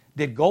question.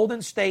 Did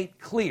Golden State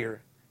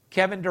clear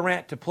Kevin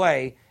Durant to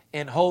play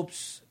in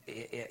hopes,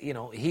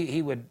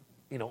 he would,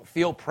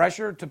 feel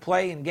pressure to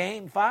play in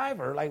Game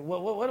 5? Or, like,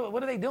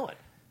 what are they doing?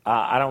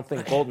 I don't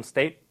think Golden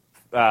State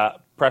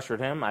pressured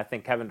him. I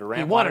think Kevin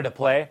Durant wanted to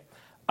play.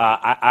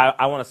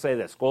 I want to say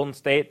this. Golden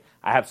State,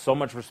 I have so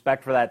much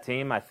respect for that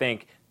team. I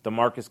think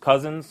DeMarcus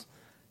Cousins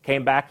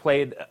came back,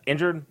 played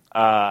injured.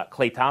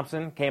 Klay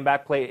Thompson came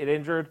back, played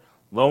injured.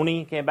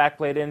 Loney came back,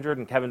 played injured.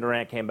 And Kevin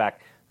Durant came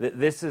back.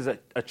 This is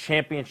a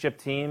championship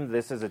team.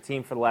 This is a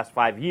team for the last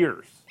 5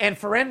 years. And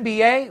for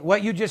NBA,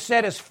 what you just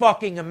said is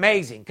fucking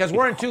amazing. Because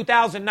we're in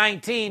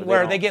 2019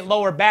 where they get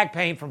lower back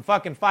pain from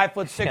fucking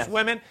 5'6"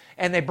 women,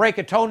 and they break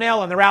a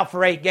toenail and they're out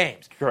for 8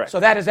 games. Correct.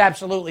 So that is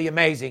absolutely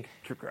amazing.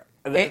 Correct.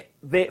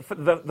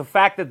 The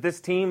fact that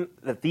this team,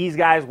 that these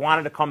guys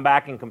wanted to come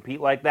back and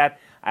compete like that,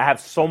 I have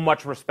so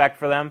much respect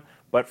for them.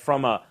 But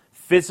from a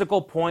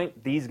physical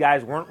point, these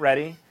guys weren't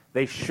ready.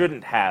 They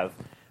shouldn't have.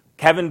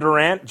 Kevin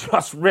Durant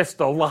just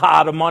risked a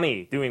lot of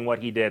money doing what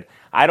he did.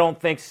 I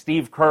don't think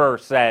Steve Kerr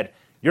said,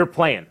 you're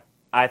playing.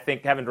 I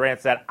think Kevin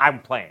Durant said, I'm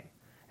playing.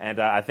 And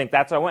I think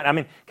that's how it went. I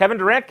mean, Kevin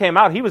Durant came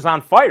out. He was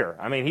on fire.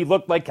 I mean, he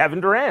looked like Kevin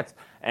Durant.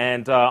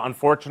 And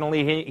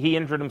unfortunately, he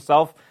injured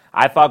himself.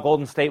 I thought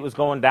Golden State was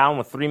going down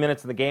with 3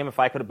 minutes in the game. If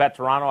I could have bet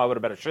Toronto, I would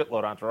have bet a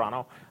shitload on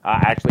Toronto.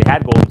 I actually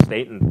had Golden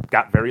State and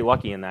got very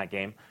lucky in that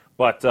game.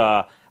 But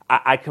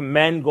I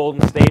commend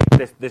Golden State,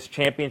 this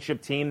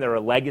championship team. They're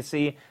a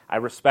legacy. I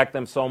respect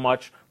them so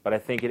much, but I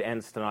think it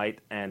ends tonight.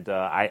 And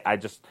I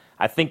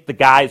think the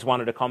guys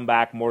wanted to come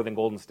back more than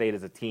Golden State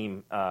as a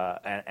team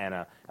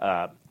and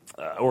a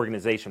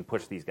organization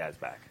pushed these guys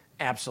back.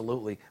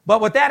 Absolutely. But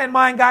with that in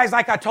mind, guys,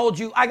 like I told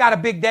you, I got a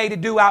big day to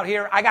do out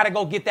here. I got to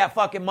go get that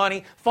fucking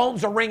money.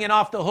 Phones are ringing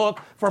off the hook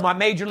for my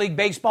Major League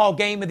Baseball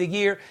game of the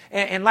year.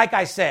 And like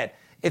I said,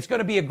 It's going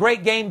to be a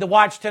great game to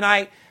watch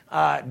tonight.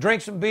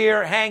 Drink some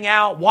beer, hang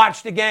out,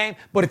 watch the game.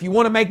 But if you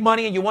want to make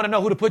money and you want to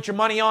know who to put your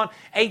money on,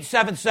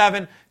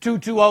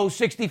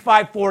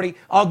 877-220-6540.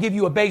 I'll give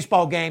you a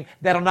baseball game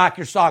that'll knock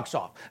your socks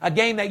off. A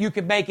game that you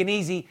could make an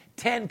easy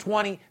 $10,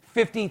 $20,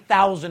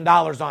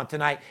 $50,000 on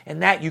tonight,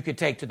 and that you could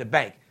take to the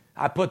bank.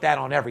 I put that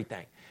on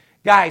everything.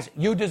 Guys,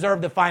 you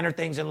deserve the finer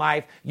things in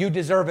life. You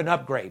deserve an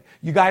upgrade.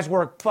 You guys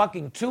work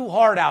fucking too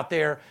hard out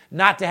there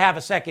not to have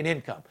a second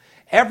income.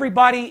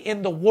 Everybody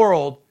in the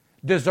world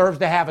deserves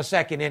to have a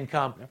second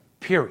income,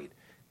 period.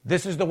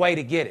 This is the way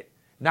to get it.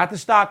 Not the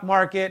stock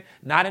market,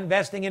 not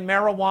investing in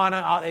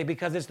marijuana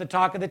because it's the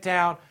talk of the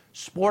town.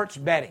 Sports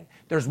betting.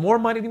 There's more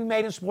money to be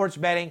made in sports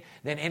betting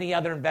than any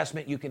other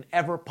investment you can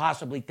ever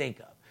possibly think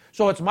of.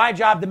 So it's my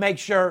job to make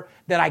sure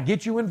that I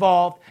get you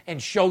involved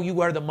and show you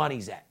where the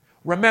money's at.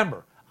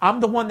 Remember, I'm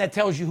the one that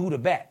tells you who to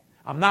bet.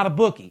 I'm not a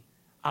bookie.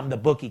 I'm the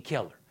bookie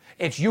killer.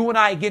 It's you and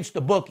I against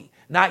the bookie,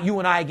 not you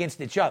and I against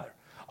each other.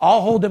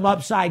 I'll hold him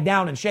upside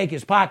down and shake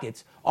his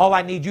pockets. All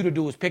I need you to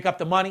do is pick up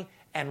the money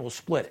and we'll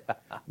split it.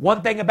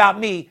 One thing about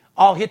me,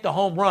 I'll hit the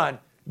home run.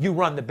 You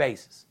run the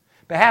bases.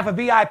 On behalf of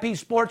VIP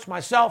Sports,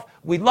 myself,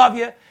 we love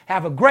you.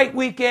 Have a great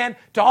weekend.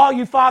 To all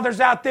you fathers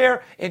out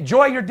there,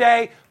 enjoy your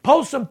day.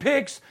 Post some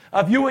pics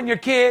of you and your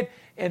kid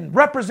and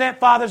represent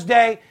Father's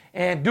Day.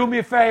 And do me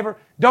a favor,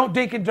 don't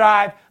drink and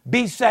drive.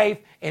 Be safe.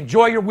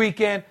 Enjoy your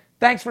weekend.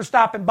 Thanks for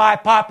stopping by,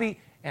 Poppy.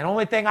 And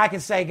only thing I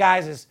can say,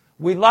 guys, is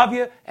we love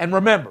you. And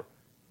remember,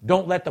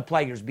 don't let the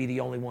players be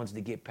the only ones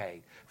that get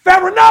paid.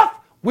 Fair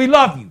enough? We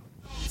love you.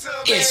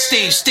 It's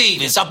Steve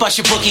Stevens. I bust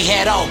your bookie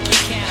head open.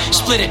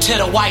 Split it to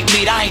the white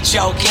meat, I ain't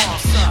joking.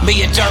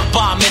 Me and Dirt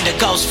Bomb in the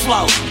ghost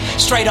float.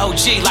 Straight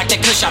OG like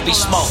that kush I be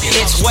smoking.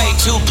 It's way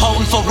too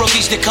potent for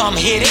rookies to come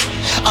hit it.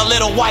 A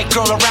little white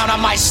girl around, I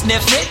might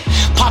sniff it.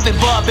 Poppin'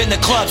 bub in the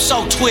club,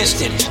 so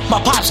twisted.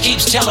 My pops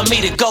keeps telling me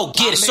to go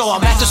get it. So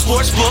I'm at the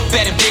sports book,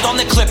 betting big on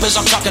the Clippers.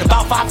 I'm talking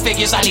about 5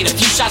 figures, I need a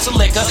few shots of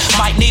liquor.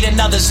 Might need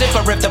another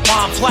zipper if the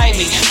bomb play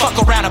me. Fuck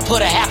around and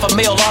put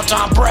 $500,000 on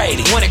Tom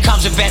Brady. When it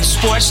comes to betting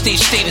sports, Steve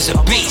Stevens a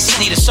beast.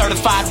 Need a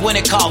certified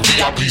winner called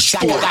VIP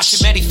Sports. Got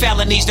too many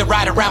felonies to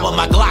ride around with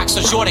my Glock,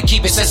 so sure to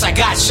keep it since I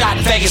got shot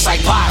in Vegas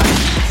like Pac.